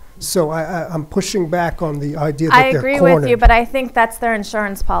deterred. So I'm pushing back on the idea that they're cornered. I agree with you, but I think that's their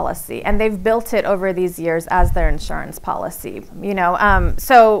insurance policy, and they've built it over these years as their insurance policy. You know,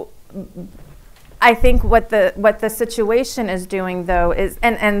 so I think what the situation is doing, though, is,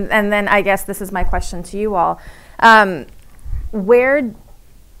 and then I guess this is my question to you all,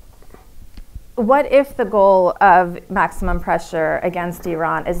 what if the goal of maximum pressure against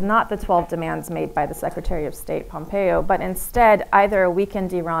Iran is not the 12 demands made by the Secretary of State Pompeo, but instead either a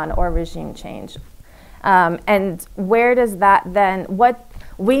weakened Iran or regime change? And where does that then,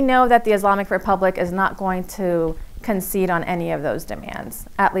 we know that the Islamic Republic is not going to concede on any of those demands,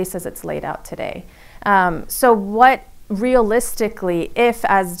 at least as it's laid out today. So what realistically, if,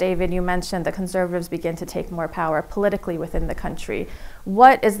 as David, you mentioned, the conservatives begin to take more power politically within the country,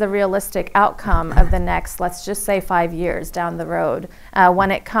 what is the realistic outcome of the next, let's just say 5 years down the road,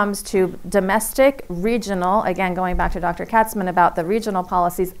 when it comes to domestic, regional, again, going back to Dr. Katzman about the regional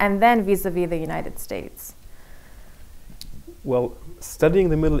policies, and then vis-a-vis the United States? Well, studying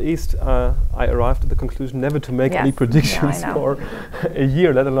the Middle East, I arrived at the conclusion never to make any predictions for a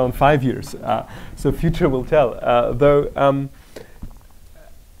year, let alone 5 years. So future will tell. Though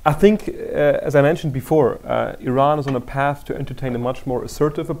I think, as I mentioned before, Iran is on a path to entertain a much more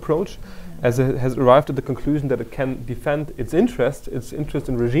assertive approach, as it has arrived at the conclusion that it can defend its interest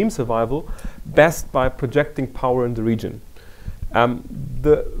in regime survival, best by projecting power in the region.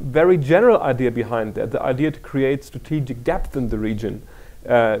 The very general idea behind that, the idea to create strategic depth in the region,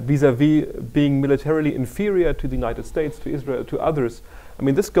 vis-a-vis being militarily inferior to the United States, to Israel, to others, I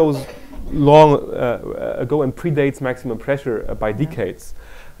mean, this goes long ago and predates maximum pressure by decades.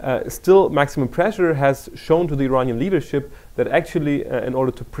 Still, maximum pressure has shown to the Iranian leadership that actually, in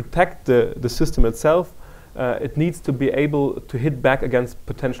order to protect the system itself, it needs to be able to hit back against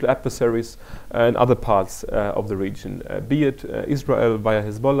potential adversaries in other parts of the region, be it Israel via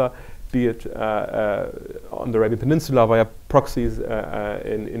Hezbollah, be it on the Arabian Peninsula via proxies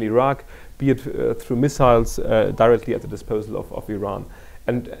in Iraq, be it through missiles directly at the disposal of Iran.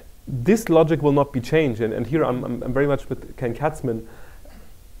 And this logic will not be changed. And here I'm very much with Ken Katzman.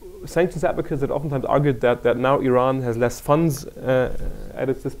 Sanctions advocates had oftentimes argued that now Iran has less funds at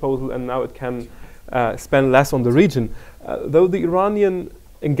its disposal and now it can spend less on the region, though the Iranian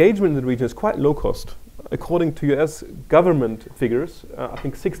engagement in the region is quite low cost. According to US government figures, I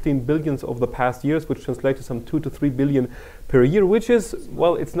think 16 billion over the past years, which translates to some 2 to 3 billion per year, which is,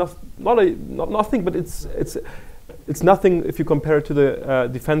 well, it's not nothing, but it's nothing if you compare it to the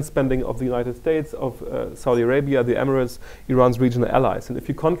defense spending of the United States, of Saudi Arabia, the Emirates, Iran's regional allies. And if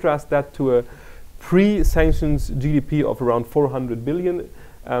you contrast that to a pre-sanctions GDP of around 400 billion,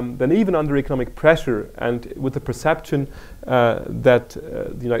 then even under economic pressure and with the perception that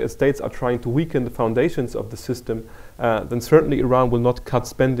the United States are trying to weaken the foundations of the system, then certainly Iran will not cut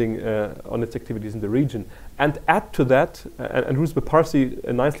spending on its activities in the region. And add to that, and Ruth Parsi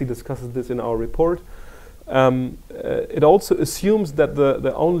nicely discusses this in our report, it also assumes that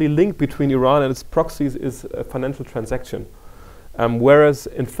the only link between Iran and its proxies is a financial transaction. Whereas,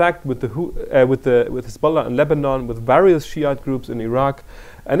 in fact, with Hezbollah in Lebanon, with various Shiite groups in Iraq,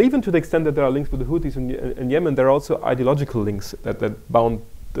 and even to the extent that there are links with the Houthis in Yemen, there are also ideological links that bound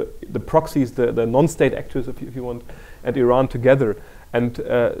the proxies, the non-state actors, if you want, and Iran together.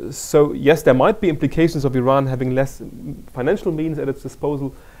 And so, yes, there might be implications of Iran having less financial means at its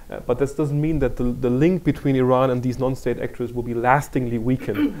disposal, but this doesn't mean that the link between Iran and these non-state actors will be lastingly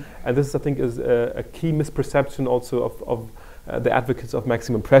weakened. And this, I think, is a key misperception also of the advocates of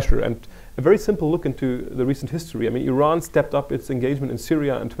maximum pressure. And a very simple look into the recent history. I mean, Iran stepped up its engagement in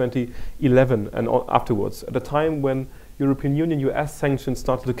Syria in 2011 and afterwards, at a time when European Union, US sanctions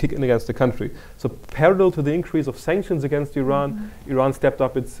started to kick in against the country. So parallel to the increase of sanctions against Iran, Iran stepped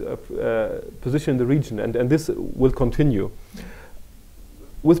up its position in the region, and this will continue.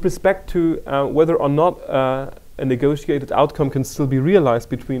 With respect to whether or not a negotiated outcome can still be realized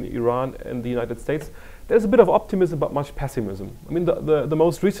between Iran and the United States, there's a bit of optimism but much pessimism. I mean, the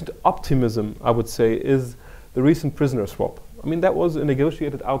most recent optimism, I would say, is the recent prisoner swap. I mean, that was a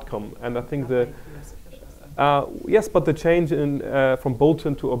negotiated outcome, and I think yes, but the change in from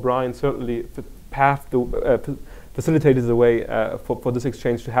Bolton to O'Brien certainly facilitated the way for this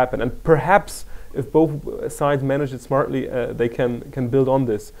exchange to happen. And perhaps if both sides manage it smartly, they can build on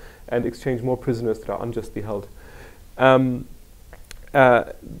this and exchange more prisoners that are unjustly held.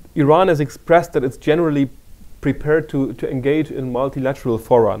 Iran has expressed that it's generally prepared to engage in multilateral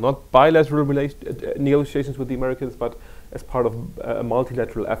fora, not bilateral negotiations with the Americans, but as part of a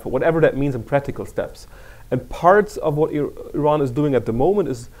multilateral effort, whatever that means in practical steps. And parts of what Iran is doing at the moment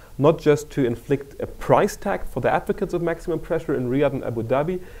is not just to inflict a price tag for the advocates of maximum pressure in Riyadh and Abu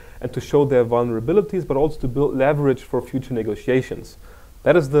Dhabi and to show their vulnerabilities, but also to build leverage for future negotiations.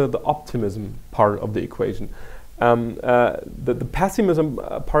 That is the optimism part of the equation. The pessimism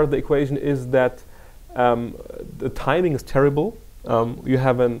part of the equation is that the timing is terrible. You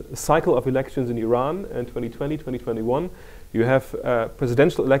have a cycle of elections in Iran in 2020, 2021. You have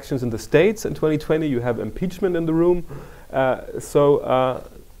presidential elections in the States in 2020. You have impeachment in the room. So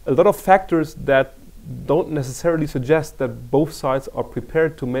a lot of factors that don't necessarily suggest that both sides are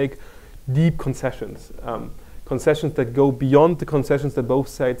prepared to make deep concessions. Concessions that go beyond the concessions that both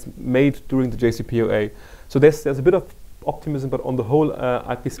sides made during the JCPOA. So there's a bit of optimism, but on the whole,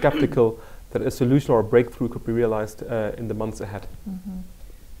 I'd be skeptical that a solution or a breakthrough could be realized in the months ahead.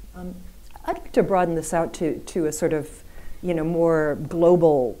 I'd like to broaden this out to a sort of more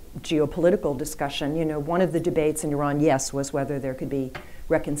global geopolitical discussion. One of the debates in Iran, yes, was whether there could be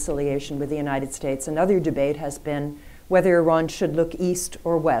reconciliation with the United States. Another debate has been whether Iran should look east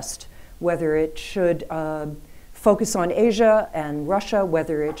or west, whether it should focus on Asia and Russia,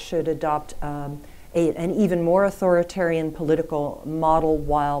 whether it should adopt an even more authoritarian political model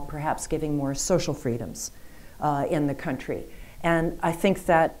while perhaps giving more social freedoms in the country. And I think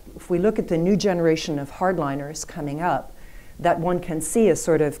that if we look at the new generation of hardliners coming up, that one can see a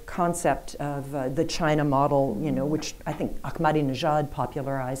sort of concept of the China model, which I think Ahmadinejad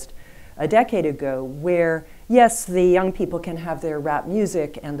popularized a decade ago, where, yes, the young people can have their rap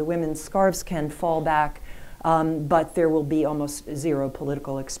music and the women's scarves can fall back, but there will be almost zero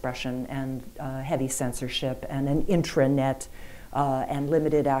political expression and heavy censorship and an intranet and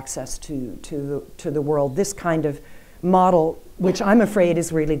limited access to the world. This kind of model, which I'm afraid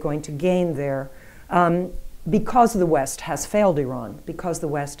is really going to gain there, because the West has failed Iran, because the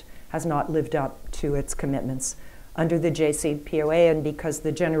West has not lived up to its commitments under the JCPOA, and because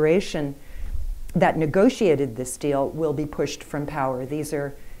the generation that negotiated this deal will be pushed from power. These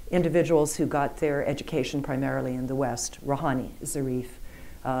are individuals who got their education primarily in the West. Rouhani, Zarif.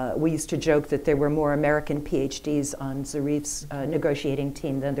 We used to joke that there were more American PhDs on Zarif's negotiating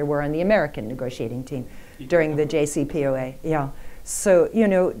team than there were on the American negotiating team during the JCPOA. Yeah. So,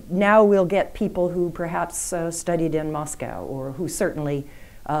 now we'll get people who perhaps studied in Moscow or who certainly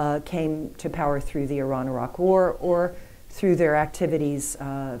came to power through the Iran-Iraq War or through their activities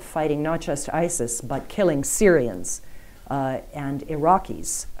fighting not just ISIS, but killing Syrians and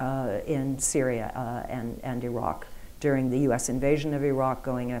Iraqis in Syria and Iraq during the US invasion of Iraq,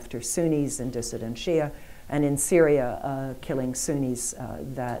 going after Sunnis and dissident Shia, and in Syria killing Sunnis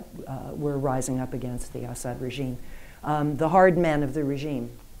that were rising up against the Assad regime. The hard men of the regime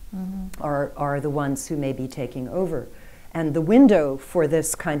are the ones who may be taking over. And the window for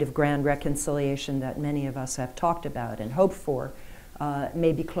this kind of grand reconciliation that many of us have talked about and hoped for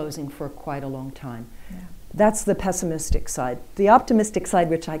may be closing for quite a long time. Yeah. That's the pessimistic side. The optimistic side,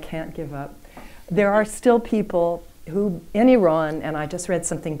 which I can't give up, there are still people who in Iran, and I just read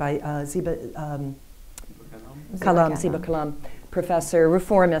something by Ziba Kalam, professor,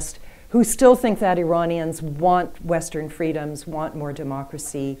 reformist, who still think that Iranians want Western freedoms, want more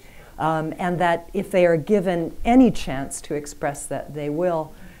democracy, and that if they are given any chance to express that, they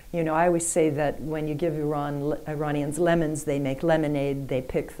will. You know, I always say that when you give Iranians lemons, they make lemonade. They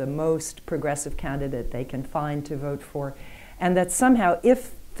pick the most progressive candidate they can find to vote for. And that somehow,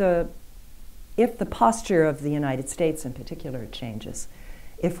 if the posture of the United States in particular changes,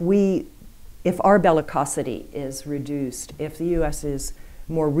 if our bellicosity is reduced, if the US is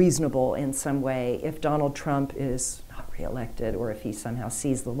more reasonable in some way, if Donald Trump is not reelected, or if he somehow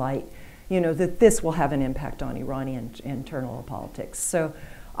sees the light, you know, that this will have an impact on Iranian internal politics. So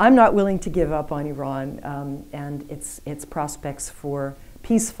I'm not willing to give up on Iran and its prospects for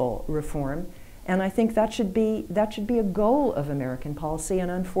peaceful reform. And I think that should be a goal of American policy. And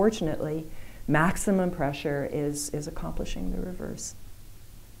unfortunately, maximum pressure is accomplishing the reverse.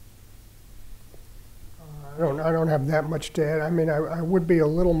 I don't have that much to add. I mean, I would be a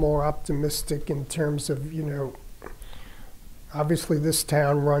little more optimistic in terms of, you know, obviously this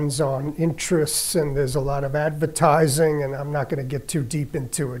town runs on interests and there's a lot of advertising, and I'm not going to get too deep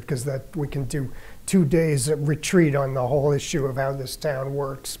into it because that we can do 2 days of retreat on the whole issue of how this town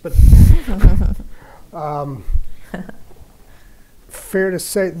works. But fair to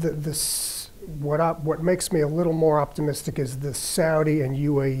say that what makes me a little more optimistic is the Saudi and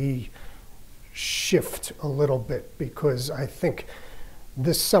UAE shift a little bit, because I think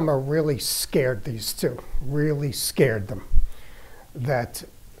this summer really scared these two, really scared them. That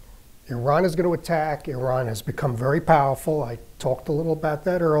Iran is going to attack. Iran has become very powerful. I talked a little about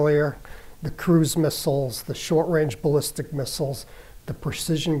that earlier. The cruise missiles, the short-range ballistic missiles, the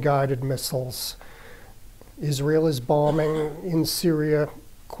precision-guided missiles. Israel is bombing in Syria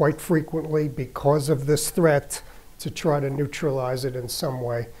quite frequently because of this threat to try to neutralize it in some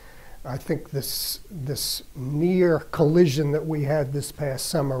way. I think this near collision that we had this past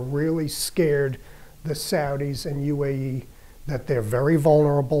summer really scared the Saudis and UAE, that they're very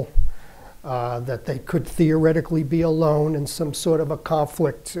vulnerable, that they could theoretically be alone in some sort of a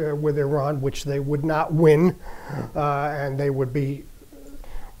conflict with Iran, which they would not win, and they would be,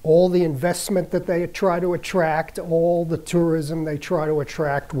 all the investment that they try to attract, all the tourism they try to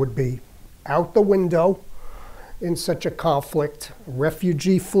attract would be out the window in such a conflict.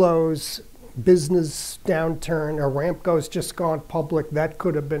 Refugee flows, business downturn, Aramco's just gone public, that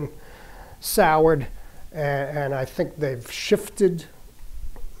could have been soured. And I think they've shifted,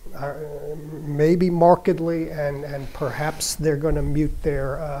 maybe markedly, and perhaps they're going to mute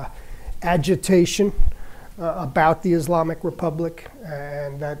their agitation about the Islamic Republic,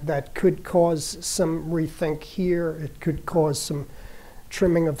 and that could cause some rethink here. It could cause some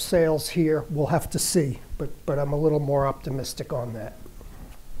trimming of sails here. We'll have to see, but I'm a little more optimistic on that.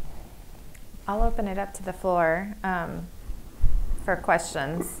 I'll open it up to the floor for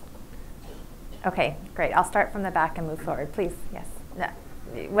questions. Okay, great. I'll start from the back and move forward, please. Yes. Yeah.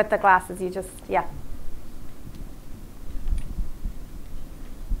 With the glasses, you just, yeah.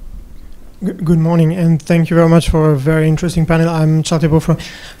 Good morning, and thank you very much for a very interesting panel. I'm Charles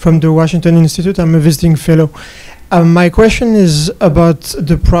from the Washington Institute. I'm a visiting fellow. My question is about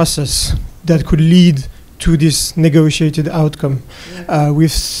the process that could lead to this negotiated outcome.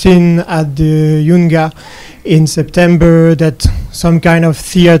 We've seen at the UNGA in September that some kind of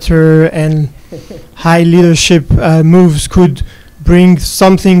theater and high leadership moves could bring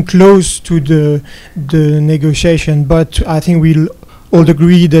something close to the negotiation, but I think we'll all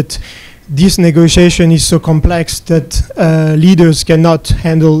agree that this negotiation is so complex that leaders cannot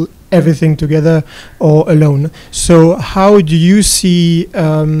handle everything together or alone. So how do you see,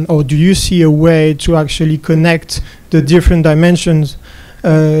 or do you see a way to actually connect the different dimensions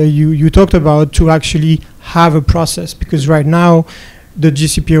you talked about to actually have a process? Because right now the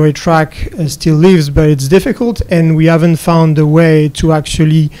JCPOA track still lives, but it's difficult, and we haven't found a way to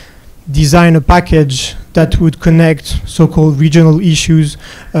actually design a package that would connect so-called regional issues,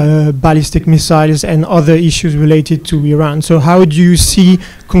 ballistic missiles, and other issues related to Iran. So how do you see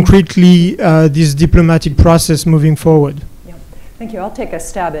concretely this diplomatic process moving forward? Yeah. Thank you. I'll take a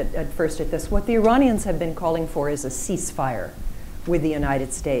stab at first at this. What the Iranians have been calling for is a ceasefire with the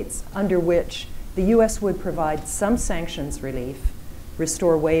United States, under which the U.S. would provide some sanctions relief,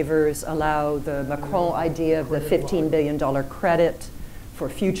 restore waivers, allow the Macron idea of the $15 billion credit for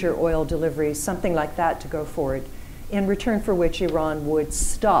future oil deliveries, something like that to go forward, in return for which Iran would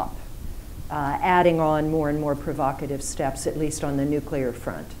stop adding on more and more provocative steps, at least on the nuclear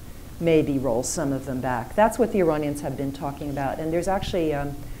front, maybe roll some of them back. That's what the Iranians have been talking about. And there's actually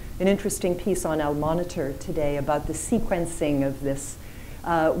an interesting piece on Al Monitor today about the sequencing of this,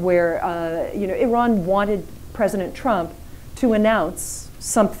 where Iran wanted President Trump to announce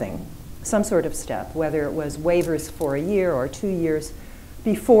something, some sort of step, whether it was waivers for a year or 2 years,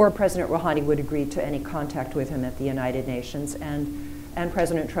 before President Rouhani would agree to any contact with him at the United Nations. And and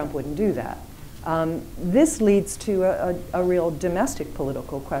President Trump wouldn't do that. This leads to a real domestic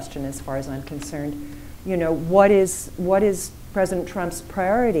political question as far as I'm concerned. You know, what is President Trump's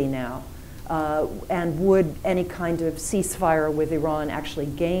priority now? And would any kind of ceasefire with Iran actually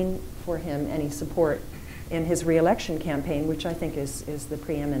gain for him any support in his re-election campaign, which I think is the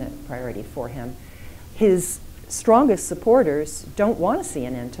preeminent priority for him? His strongest supporters don't want to see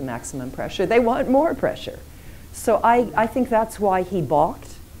an end to maximum pressure. They want more pressure. So I think that's why he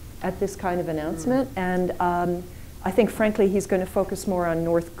balked at this kind of announcement. And I think, frankly, he's going to focus more on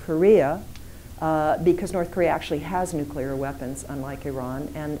North Korea because North Korea actually has nuclear weapons, unlike Iran.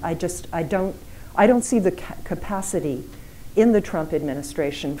 And I don't see the capacity in the Trump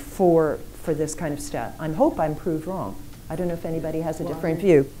administration for this kind of step. I hope I'm proved wrong. I don't know if anybody has a different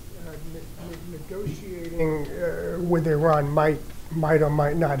view. Negotiating with Iran might or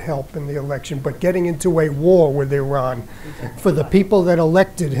might not help in the election, but getting into a war with Iran, for the people that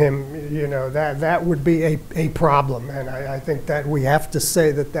elected him, you know, that would be a problem. And I think that we have to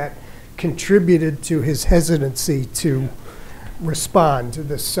say that contributed to his hesitancy to respond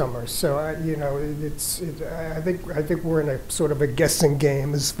this summer. So you know, I think we're in a sort of a guessing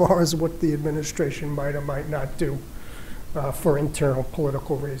game as far as what the administration might or might not do for internal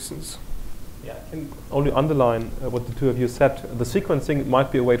political reasons. Yeah, I can only underline what the two of you said. The sequencing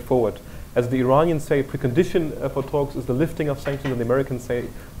might be a way forward. As the Iranians say, precondition for talks is the lifting of sanctions, and the Americans say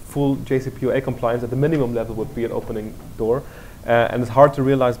full JCPOA compliance at the minimum level would be an opening door. And it's hard to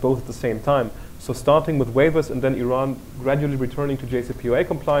realize both at the same time. So starting with waivers and then Iran gradually returning to JCPOA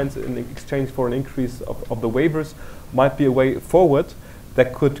compliance in exchange for an increase of the waivers might be a way forward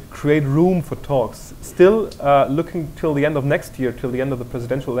that could create room for talks. Still looking till the end of next year, till the end of the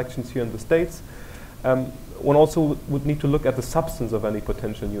presidential elections here in the States, one also would need to look at the substance of any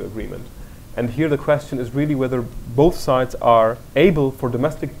potential new agreement. And here the question is really whether both sides are able, for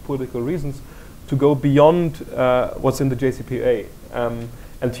domestic political reasons, to go beyond what's in the JCPOA.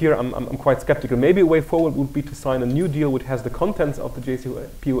 And here I'm quite skeptical. Maybe a way forward would be to sign a new deal which has the contents of the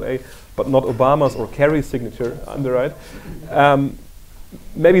JCPOA, but not Obama's or Kerry's signature under it.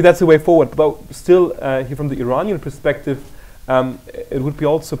 Maybe that's a way forward, but still, here from the Iranian perspective, it would be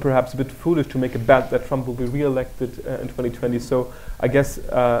also perhaps a bit foolish to make a bet that Trump will be re-elected in 2020. So I guess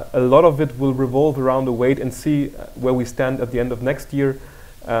a lot of it will revolve around a wait and see where we stand at the end of next year,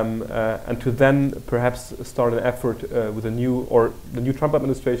 and to then perhaps start an effort with the new Trump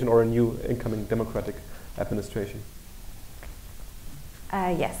administration or a new incoming Democratic administration.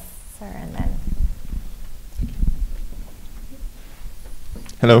 Yes, sir, and then.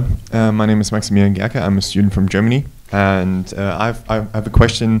 Hello, my name is Maximilian Gerke. I'm a student from Germany, and I have a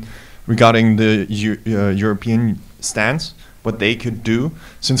question regarding the European stance, what they could do,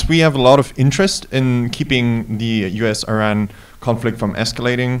 since we have a lot of interest in keeping the US-Iran conflict from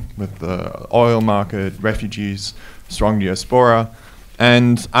escalating with the oil market, refugees, strong diaspora,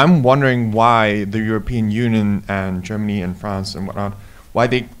 and I'm wondering why the European Union and Germany and France and whatnot, why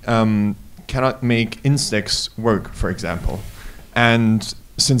they cannot make INSTEX work, for example. And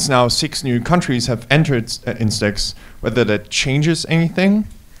since now 6 new countries have entered INSTEX, whether that changes anything,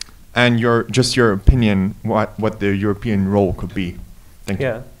 and your opinion, what the European role could be. Thank you.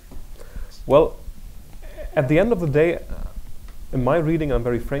 Yeah. Well, at the end of the day, in my reading, I'm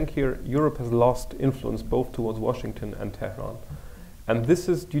very frank here, Europe has lost influence both towards Washington and Tehran. And this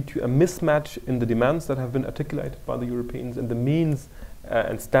is due to a mismatch in the demands that have been articulated by the Europeans and the means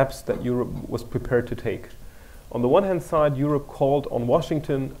and steps that Europe was prepared to take. On the one hand side, Europe called on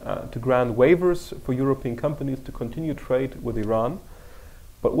Washington to grant waivers for European companies to continue trade with Iran,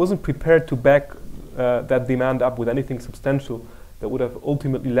 but wasn't prepared to back that demand up with anything substantial that would have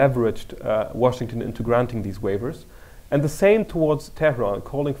ultimately leveraged Washington into granting these waivers. And the same towards Tehran,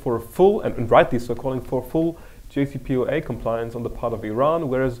 calling for a full, and rightly so, calling for full JCPOA compliance on the part of Iran,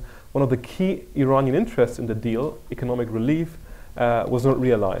 whereas one of the key Iranian interests in the deal, economic relief, was not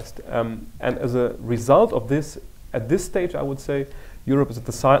realized. And as a result of this, at this stage, I would say, Europe is at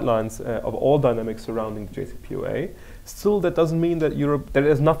the sidelines of all dynamics surrounding the JCPOA. Still, that doesn't mean that there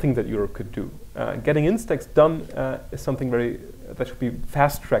is nothing that Europe could do. Getting INSTEX done is something that should be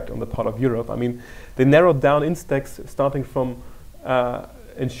fast-tracked on the part of Europe. I mean, they narrowed down INSTEX starting from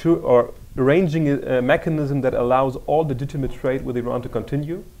arranging a mechanism that allows all legitimate trade with Iran to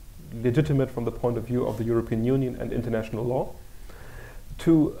continue, legitimate from the point of view of the European Union and international law,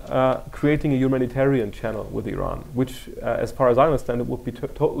 to creating a humanitarian channel with Iran, which, as far as I understand it, would be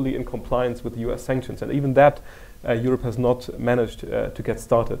totally in compliance with the US sanctions. And even that, Europe has not managed to get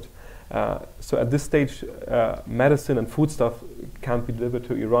started. So at this stage, medicine and foodstuff can't be delivered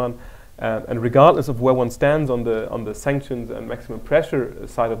to Iran And regardless of where one stands on the sanctions and maximum pressure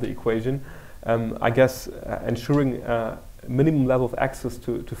side of the equation, I guess ensuring minimum level of access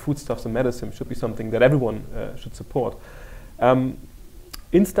to foodstuffs and medicine should be something that everyone should support.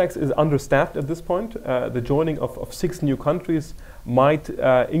 Instex is understaffed at this point. The joining of 6 new countries might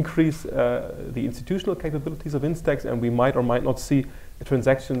increase the institutional capabilities of Instex, and we might or might not see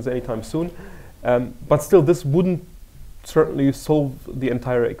transactions anytime soon. But still, this wouldn't certainly solve the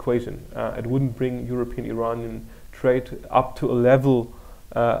entire equation. It wouldn't bring European-Iranian trade up to a level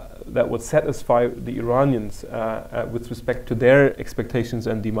that would satisfy the Iranians with respect to their expectations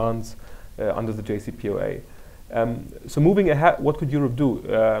and demands under the JCPOA. So moving ahead, what could Europe do?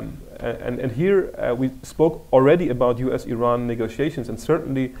 And here we spoke already about US-Iran negotiations, and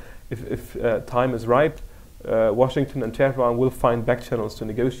certainly if time is ripe, Washington and Tehran will find back channels to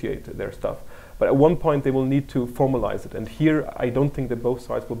negotiate their stuff. But at one point they will need to formalize it, and here I don't think that both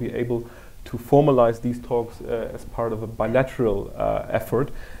sides will be able to formalize these talks as part of a bilateral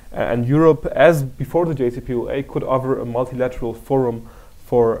effort. And Europe, as before the JCPOA, could offer a multilateral forum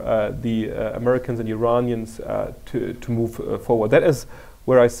for the Americans and Iranians to move forward. That is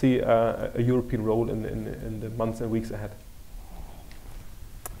where I see a European role in the months and weeks ahead.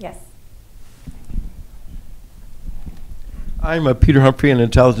 Yes. I'm Peter Humphrey, an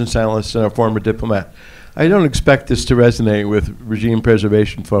intelligence analyst and a former diplomat. I don't expect this to resonate with regime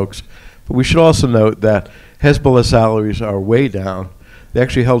preservation folks, but we should also note that Hezbollah salaries are way down. They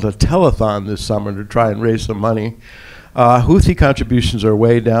actually held a telethon this summer to try and raise some money. Houthi contributions are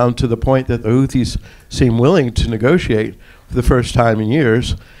way down to the point that the Houthis seem willing to negotiate for the first time in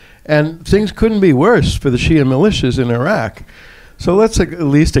years. And things couldn't be worse for the Shia militias in Iraq. So let's at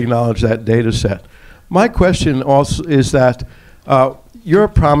least acknowledge that data set. My question also is that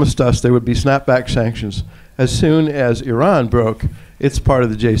Europe promised us there would be snapback sanctions as soon as Iran broke its part of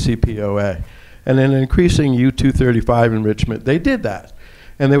the JCPOA. And in increasing U-235 enrichment, they did that.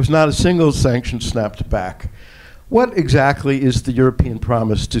 And there was not a single sanction snapped back. What exactly is the European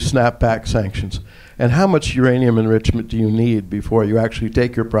promise to snap back sanctions? And how much uranium enrichment do you need before you actually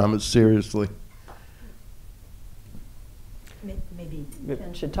take your promise seriously? Maybe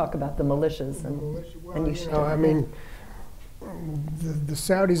Ken should talk about the militias, and you should. I mean, the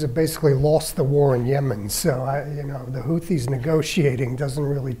Saudis have basically lost the war in Yemen, so the Houthis negotiating doesn't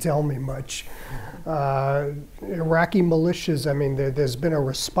really tell me much. Iraqi militias, I mean, there's been a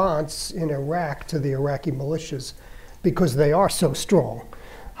response in Iraq to the Iraqi militias because they are so strong.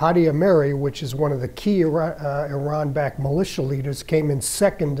 Hadi Ameri, which is one of the key Iran-backed militia leaders, came in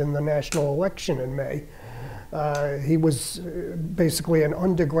second in the national election in May. He was basically an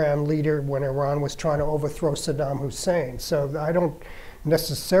underground leader when Iran was trying to overthrow Saddam Hussein. So I don't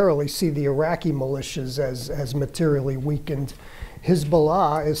necessarily see the Iraqi militias as materially weakened.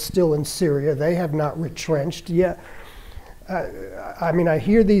 Hezbollah is still in Syria. They have not retrenched yet. I mean, I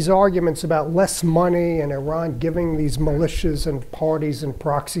hear these arguments about less money and Iran giving these militias and parties and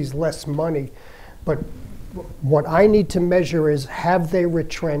proxies less money. But what I need to measure is, have they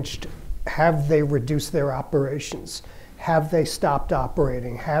retrenched? Have they reduced their operations? Have they stopped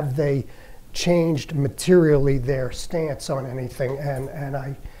operating? Have they changed materially their stance on anything? And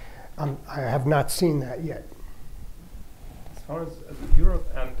I have not seen that yet. As far as Europe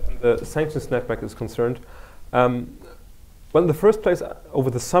and the sanctions snapback is concerned, well, in the first place, over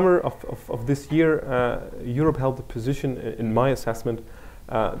the summer of this year, Europe held the position, in my assessment,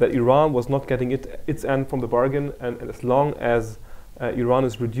 that Iran was not getting its end from the bargain, and as long as Iran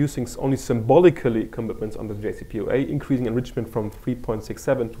is reducing only symbolically commitments under the JCPOA, increasing enrichment from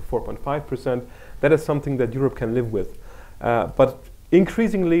 3.67 to 4.5%, that is something that Europe can live with. But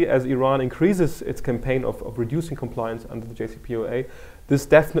increasingly, as Iran increases its campaign of reducing compliance under the JCPOA, this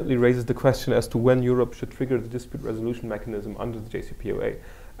definitely raises the question as to when Europe should trigger the dispute resolution mechanism under the JCPOA.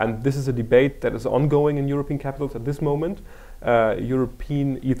 And this is a debate that is ongoing in European capitals at this moment.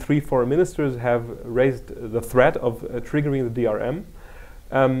 European E3 foreign ministers have raised the threat of triggering the DRM,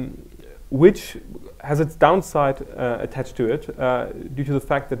 which has its downside attached to it due to the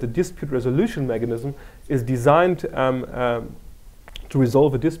fact that the dispute resolution mechanism is designed to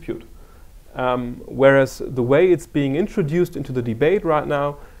resolve a dispute. Whereas the way it's being introduced into the debate right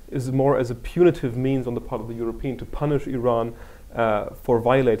now is more as a punitive means on the part of the European to punish Iran for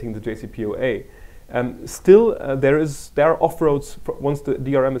violating the JCPOA. Still, there are off-roads once the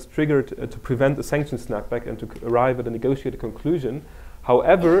DRM is triggered to prevent a sanction snapback and to arrive at a negotiated conclusion.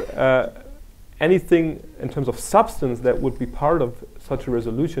 However, anything in terms of substance that would be part of such a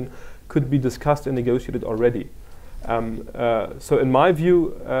resolution could be discussed and negotiated already. So in my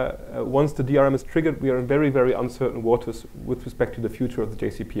view, once the DRM is triggered, we are in very, very uncertain waters with respect to the future of the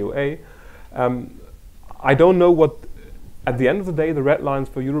JCPOA. I don't know what, at the end of the day, the red lines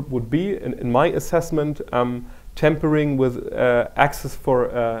for Europe would be. In my assessment, tampering with access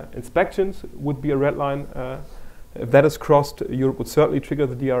for inspections would be a red line. If that is crossed, Europe would certainly trigger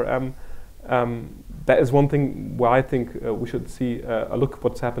the DRM. That is one thing where I think we should see a look at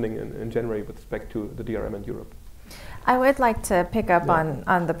what's happening in January with respect to the DRM in Europe. I would like to pick up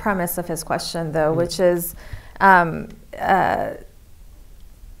on the premise of his question, though, which is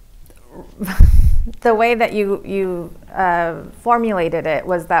the way that you formulated it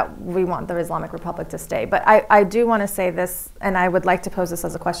was that we want the Islamic Republic to stay. But I do want to say this, and I would like to pose this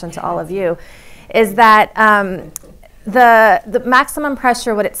as a question to all of you, is that the maximum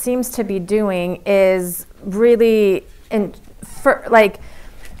pressure, what it seems to be doing is really, like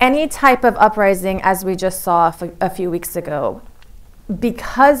any type of uprising, as we just saw a few weeks ago,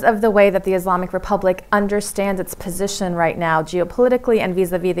 because of the way that the Islamic Republic understands its position right now, geopolitically and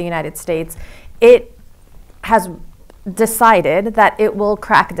vis-a-vis the United States, it has decided that it will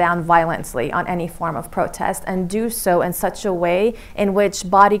crack down violently on any form of protest and do so in such a way in which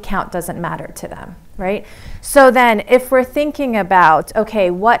body count doesn't matter to them, right? So then if we're thinking about,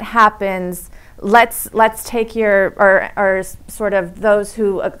 okay, what happens, let's take or sort of those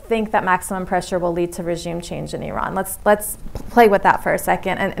who think that maximum pressure will lead to regime change in Iran. Let's play with that for a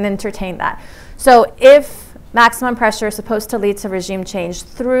second and entertain that. So if maximum pressure is supposed to lead to regime change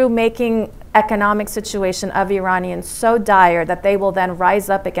through making economic situation of Iranians so dire that they will then rise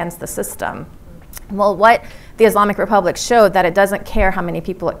up against the system. Well, what the Islamic Republic showed that it doesn't care how many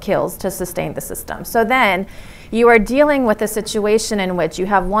people it kills to sustain the system. So then you are dealing with a situation in which you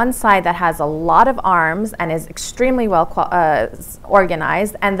have one side that has a lot of arms and is extremely well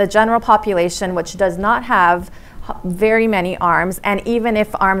organized, and the general population, which does not have very many arms, and even if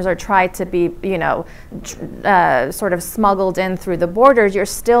arms are tried to be, sort of smuggled in through the borders, you're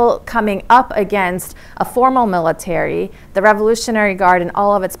still coming up against a formal military, the Revolutionary Guard, and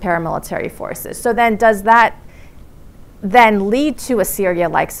all of its paramilitary forces. So then does that then lead to a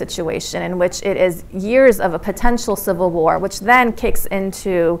Syria-like situation in which it is years of a potential civil war, which then kicks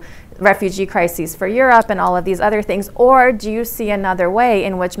into refugee crises for Europe and all of these other things? Or do you see another way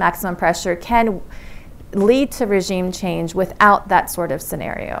in which maximum pressure can lead to regime change without that sort of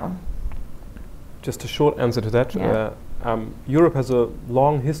scenario? Just a short answer to that. Yeah. Europe has a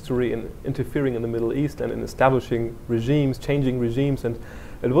long history in interfering in the Middle East and in establishing regimes, changing regimes, and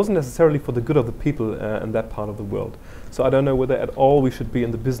it wasn't necessarily for the good of the people in that part of the world. So I don't know whether at all we should be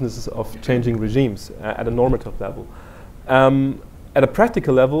in the business of changing regimes at a normative level. At a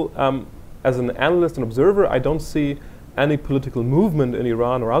practical level, as an analyst and observer, I don't see any political movement in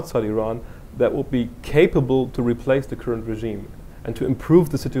Iran or outside Iran that would be capable to replace the current regime and to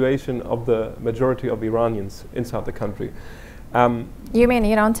improve the situation of the majority of Iranians inside the country. You mean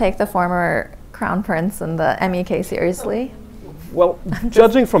you don't take the former crown prince and the MEK seriously? Well,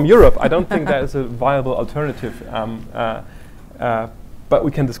 judging from Europe, I don't think that is a viable alternative, but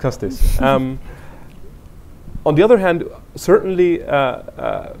we can discuss this. On the other hand, certainly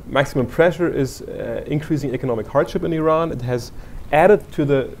maximum pressure is increasing economic hardship in Iran. It has added to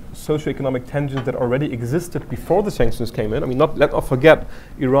the socioeconomic tensions that already existed before the sanctions came in. I mean, let's not forget,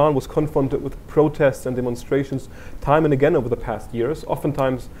 Iran was confronted with protests and demonstrations time and again over the past years,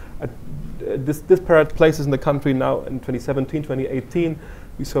 oftentimes at disparate places in the country. Now in 2017, 2018,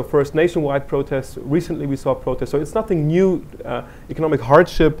 we saw first nationwide protests. Recently we saw protests. So it's nothing new. Economic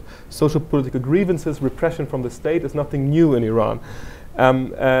hardship, social political grievances, repression from the state is nothing new in Iran.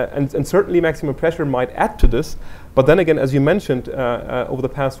 And certainly maximum pressure might add to this. But then again, as you mentioned, over the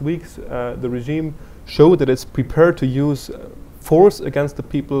past weeks, the regime showed that it's prepared to use force against the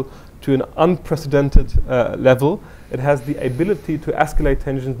people to an unprecedented level. It has the ability to escalate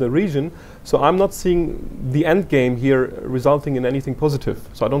tensions in the region. So I'm not seeing the end game here resulting in anything positive.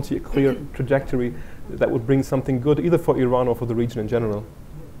 So I don't see a clear trajectory that would bring something good either for Iran or for the region in general.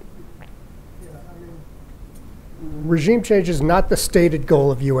 Regime change is not the stated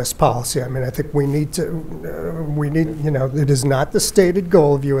goal of U.S. policy. I mean, I think we need, it is not the stated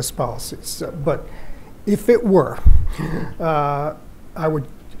goal of U.S. policy. So, but if it were, I would,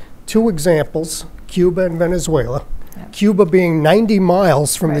 two examples, Cuba and Venezuela. Yeah. Cuba being 90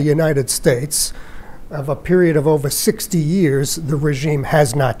 miles from the United States, of a period of over 60 years, the regime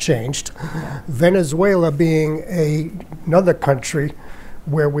has not changed. Yeah. Venezuela being another country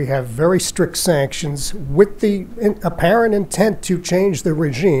where we have very strict sanctions with the apparent intent to change the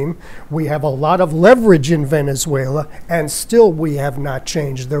regime. We have a lot of leverage in Venezuela, and still we have not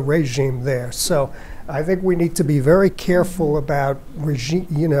changed the regime there. So I think we need to be very careful about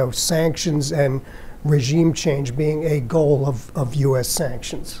sanctions and regime change being a goal of U.S.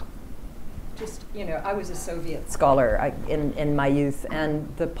 sanctions. Just, I was a Soviet scholar in my youth, and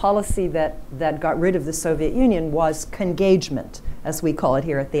the policy that got rid of the Soviet Union was congagement, as we call it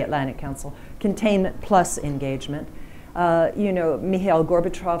here at the Atlantic Council, containment plus engagement. Mikhail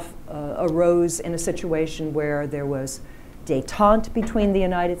Gorbachev arose in a situation where there was détente between the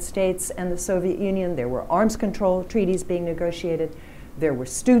United States and the Soviet Union. There were arms control treaties being negotiated. There were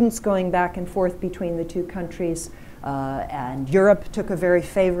students going back and forth between the two countries. And Europe took a very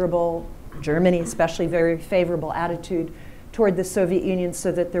favorable, Germany especially, very favorable attitude toward the Soviet Union,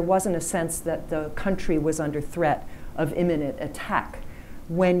 so that there wasn't a sense that the country was under threat of imminent attack.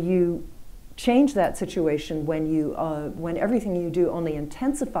 When you change that situation, when everything you do only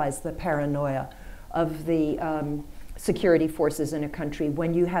intensifies the paranoia of the security forces in a country,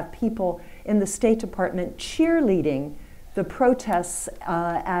 when you have people in the State Department cheerleading the protests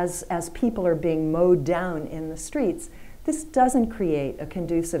as people are being mowed down in the streets, this doesn't create a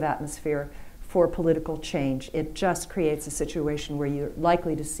conducive atmosphere for political change. It just creates a situation where you're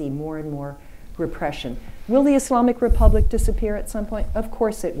likely to see more and more repression. Will the Islamic Republic disappear at some point? Of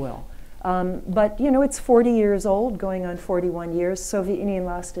course it will. But it's 40 years old, going on 41 years. Soviet Union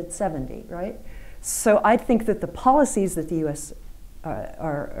lasted 70, right? So I think that the policies that the U.S.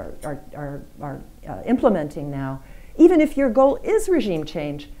 are implementing now, even if your goal is regime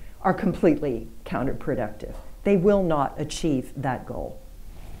change, are completely counterproductive. They will not achieve that goal.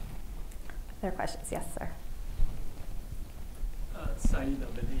 Other questions? Yes, sir. Saeed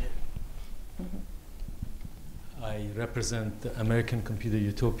Abediye. I represent the American Computer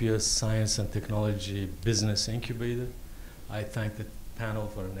Utopia Science and Technology Business Incubator. I thank the panel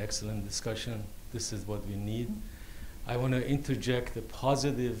for an excellent discussion. This is what we need. I want to interject a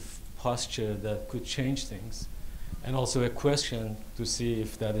positive posture that could change things, and also a question to see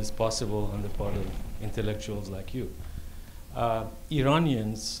if that is possible on the part of intellectuals like you.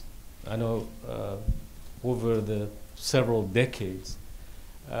 Iranians, I know over the several decades,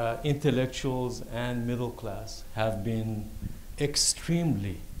 intellectuals and middle class have been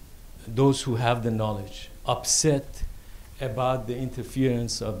extremely, those who have the knowledge, upset about the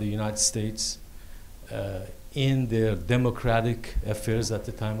interference of the United States in their democratic affairs at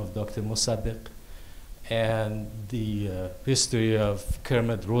the time of Dr. Mossadegh, and the history of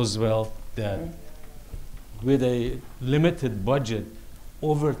Kermit Roosevelt that with a limited budget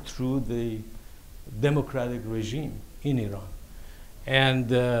overthrew the democratic regime in Iran. And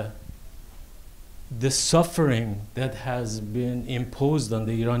the suffering that has been imposed on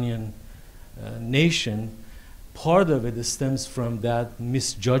the Iranian nation, part of it stems from that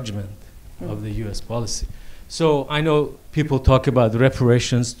misjudgment of the US policy. So I know people talk about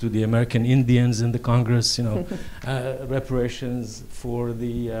reparations to the American Indians in the Congress, reparations for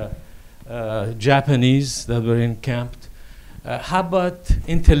the Japanese that were encamped. How about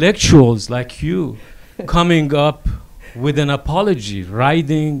intellectuals like you coming up with an apology,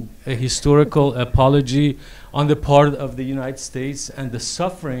 writing a historical apology on the part of the United States and the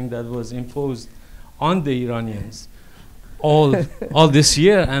suffering that was imposed on the Iranians all this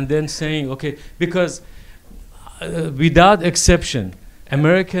year, and then saying, okay, because without exception,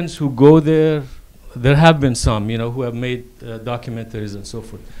 Americans who go there have been some, who have made documentaries and so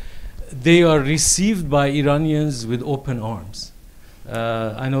forth. They are received by Iranians with open arms.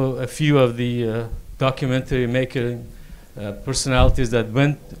 I know a few of the documentary making personalities that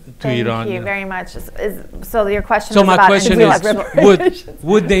went to Iran. Thank you very much. So your question so is my about question is,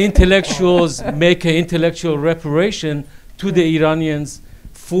 would the intellectuals make an intellectual reparation to the Iranians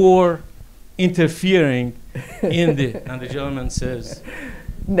for interfering in and the gentleman says,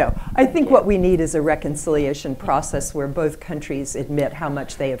 no. I think what we need is a reconciliation process where both countries admit how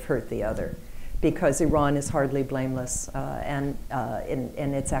much they have hurt the other, because Iran is hardly blameless in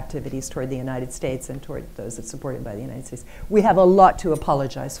its activities toward the United States and toward those that's supported by the United States. We have a lot to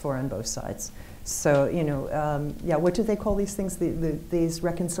apologize for on both sides. So, what do they call these things? These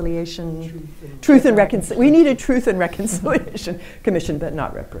reconciliation, truth and reconciliation. We need a truth and reconciliation commission, but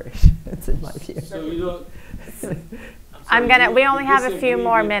not reparations, in my view. So you don't. We only have a few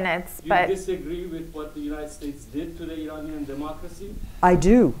more minutes, but. You disagree with what the United States did to the Iranian democracy? I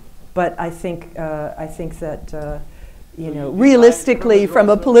do, but I think that. Realistically, from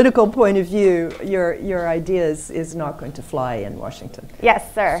a political point of view, your idea is not going to fly in Washington.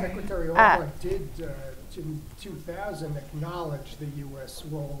 Yes, sir. Secretary Albright did, in 2000, acknowledge the U.S.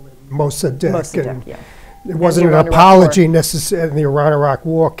 role in Mossadegh. Yeah. It wasn't an apology necessarily in the Iran-Iraq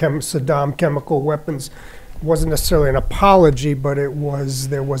War, Saddam chemical weapons. It wasn't necessarily an apology, but there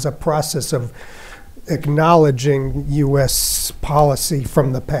was a process of acknowledging U.S. policy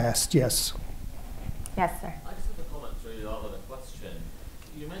from the past, yes. Yes, sir. I just have a comment really rather than a question.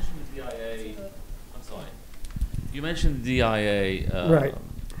 You mentioned the DIA, I'm sorry. You mentioned the DIA Right.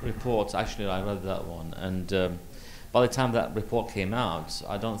 report. Actually, I read that one. And by the time that report came out,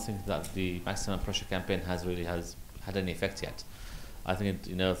 I don't think that the maximum pressure campaign has had any effect yet. I think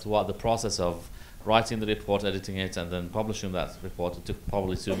throughout the process of writing the report, editing it, and then publishing that report, it took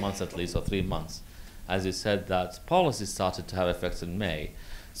probably 2 months at least, or 3 months. As you said, that policy started to have effects in May.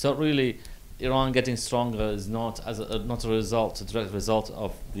 So really, Iran getting stronger is not a direct result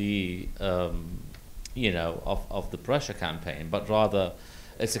of the of the pressure campaign, but rather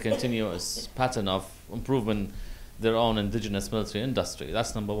it's a continuous pattern of improving their own indigenous military industry.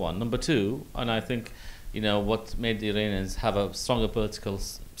 That's number one. Number two, and I think what made the Iranians have a stronger political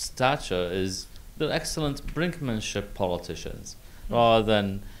stature is they're excellent brinkmanship politicians, rather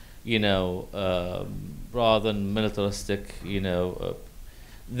than militaristic.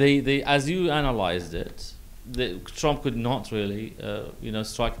 They as you analyzed it, Trump could not really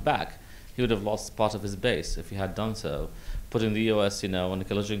strike back. He would have lost part of his base if he had done so, putting the U.S. on a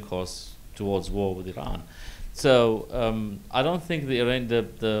collision course towards war with Iran. So I don't think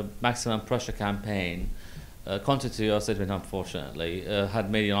the maximum pressure campaign, contrary to your statement, unfortunately,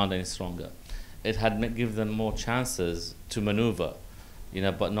 had made Iran any stronger. It had given them more chances to maneuver,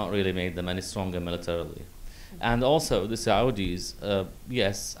 but not really made them any stronger militarily. And also the Saudis,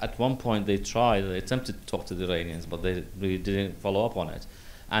 yes, at one point they attempted to talk to the Iranians, but they really didn't follow up on it.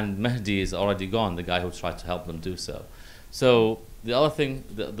 And Mehdi is already gone, the guy who tried to help them do so. So the other thing,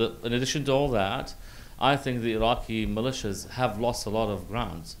 in addition to all that, I think the Iraqi militias have lost a lot of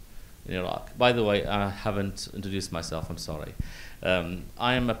ground in Iraq. By the way, I haven't introduced myself, I'm sorry.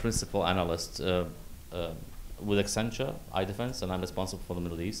 I am a principal analyst with Accenture, iDefense, and I'm responsible for the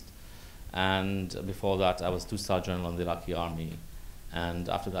Middle East. And before that, I was 2-star general in the Iraqi army. And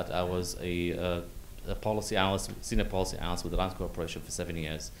after that, I was a policy analyst, senior policy analyst with the Rand Corporation for 7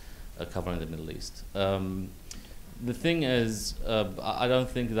 years, covering the Middle East. The thing is, I don't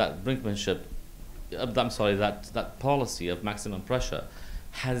think that brinkmanship, that policy of maximum pressure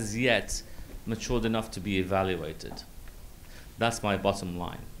has yet matured enough to be evaluated. That's my bottom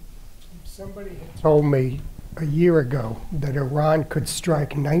line. Somebody had told me a year ago that Iran could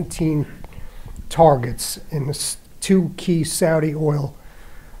strike 19 targets in the 2 key Saudi oil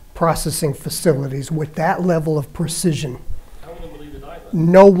processing facilities with that level of precision. I wouldn't believe it either.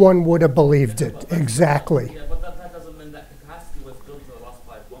 No one would have believed it. Exactly. Yeah, but that doesn't mean that capacity was built in the last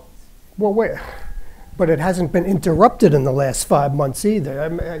 5 months. Well, wait, but it hasn't been interrupted in the last 5 months either.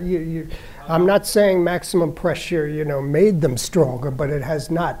 I'm not saying maximum pressure, made them stronger, but it has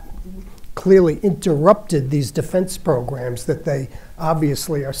not clearly interrupted these defense programs that they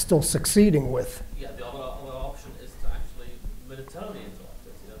obviously are still succeeding with. Yeah, the other option is to actually militarily interrupt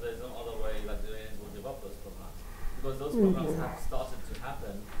it. There's no other way that the Iranians will give up those programs, because those programs have started to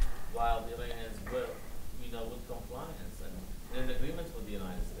happen while the Iranians were, with compliance and in agreement with the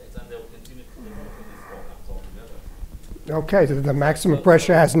United States, and they will continue to develop these programs altogether. Okay, so the maximum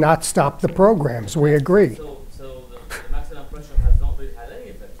pressure has not stopped the programs. We agree. So the maximum pressure has not really had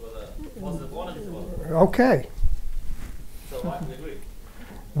any effect, whether positive or negative. Okay. So we agree.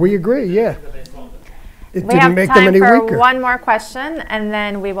 We agree, yeah. It We didn't have make them time any for weaker. one more question, and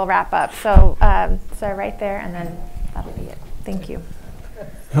then we will wrap up. So, right there, and then that'll be it. Thank you.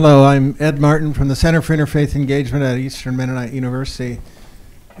 Hello, I'm Ed Martin from the Center for Interfaith Engagement at Eastern Mennonite University.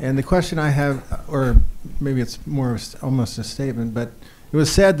 And the question I have, or maybe it's more of almost a statement, but it was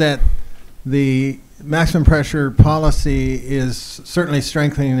said that the maximum pressure policy is certainly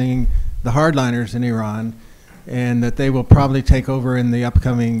strengthening the hardliners in Iran, and that they will probably take over in the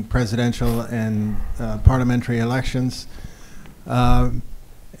upcoming presidential and parliamentary elections.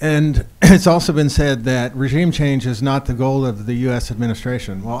 And it's also been said that regime change is not the goal of the U.S.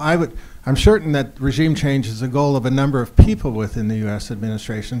 administration. Well, I'm certain that regime change is the goal of a number of people within the U.S.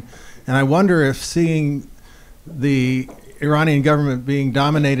 administration, and I wonder if seeing the Iranian government being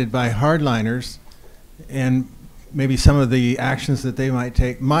dominated by hardliners and maybe some of the actions that they might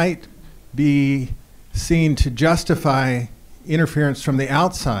take might be seen to justify interference from the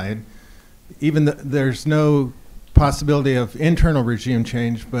outside, even though there's no possibility of internal regime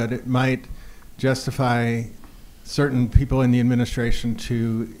change, but it might justify certain people in the administration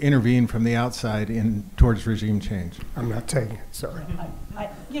to intervene from the outside towards regime change. I'm not taking it, sorry.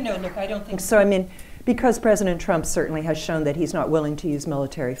 Look, I don't think so. I mean, because President Trump certainly has shown that he's not willing to use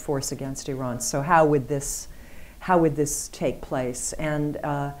military force against Iran. So how would this take place? And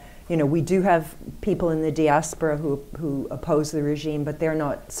we do have people in the diaspora who oppose the regime, but they're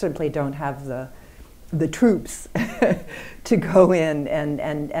not, simply don't have the the troops to go in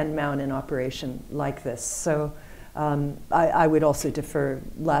and mount an operation like this. So I would also defer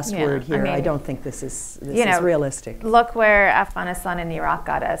last word here. I don't think this is realistic. Look where Afghanistan and Iraq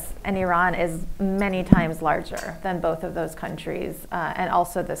got us, and Iran is many times larger than both of those countries, and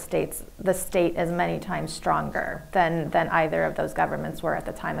also the state is many times stronger than either of those governments were at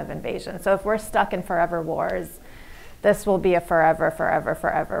the time of invasion. So if we're stuck in forever wars, this will be a forever, forever,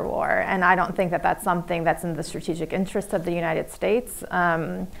 forever war. And I don't think that that's something that's in the strategic interest of the United States.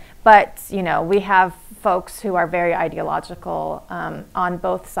 But we have folks who are very ideological on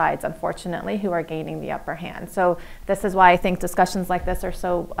both sides, unfortunately, who are gaining the upper hand. So this is why I think discussions like this are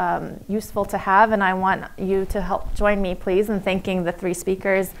so useful to have. And I want you to help join me, please, in thanking the three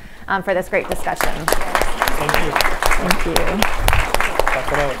speakers for this great discussion. Thank you.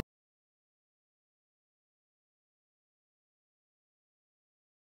 Thank you.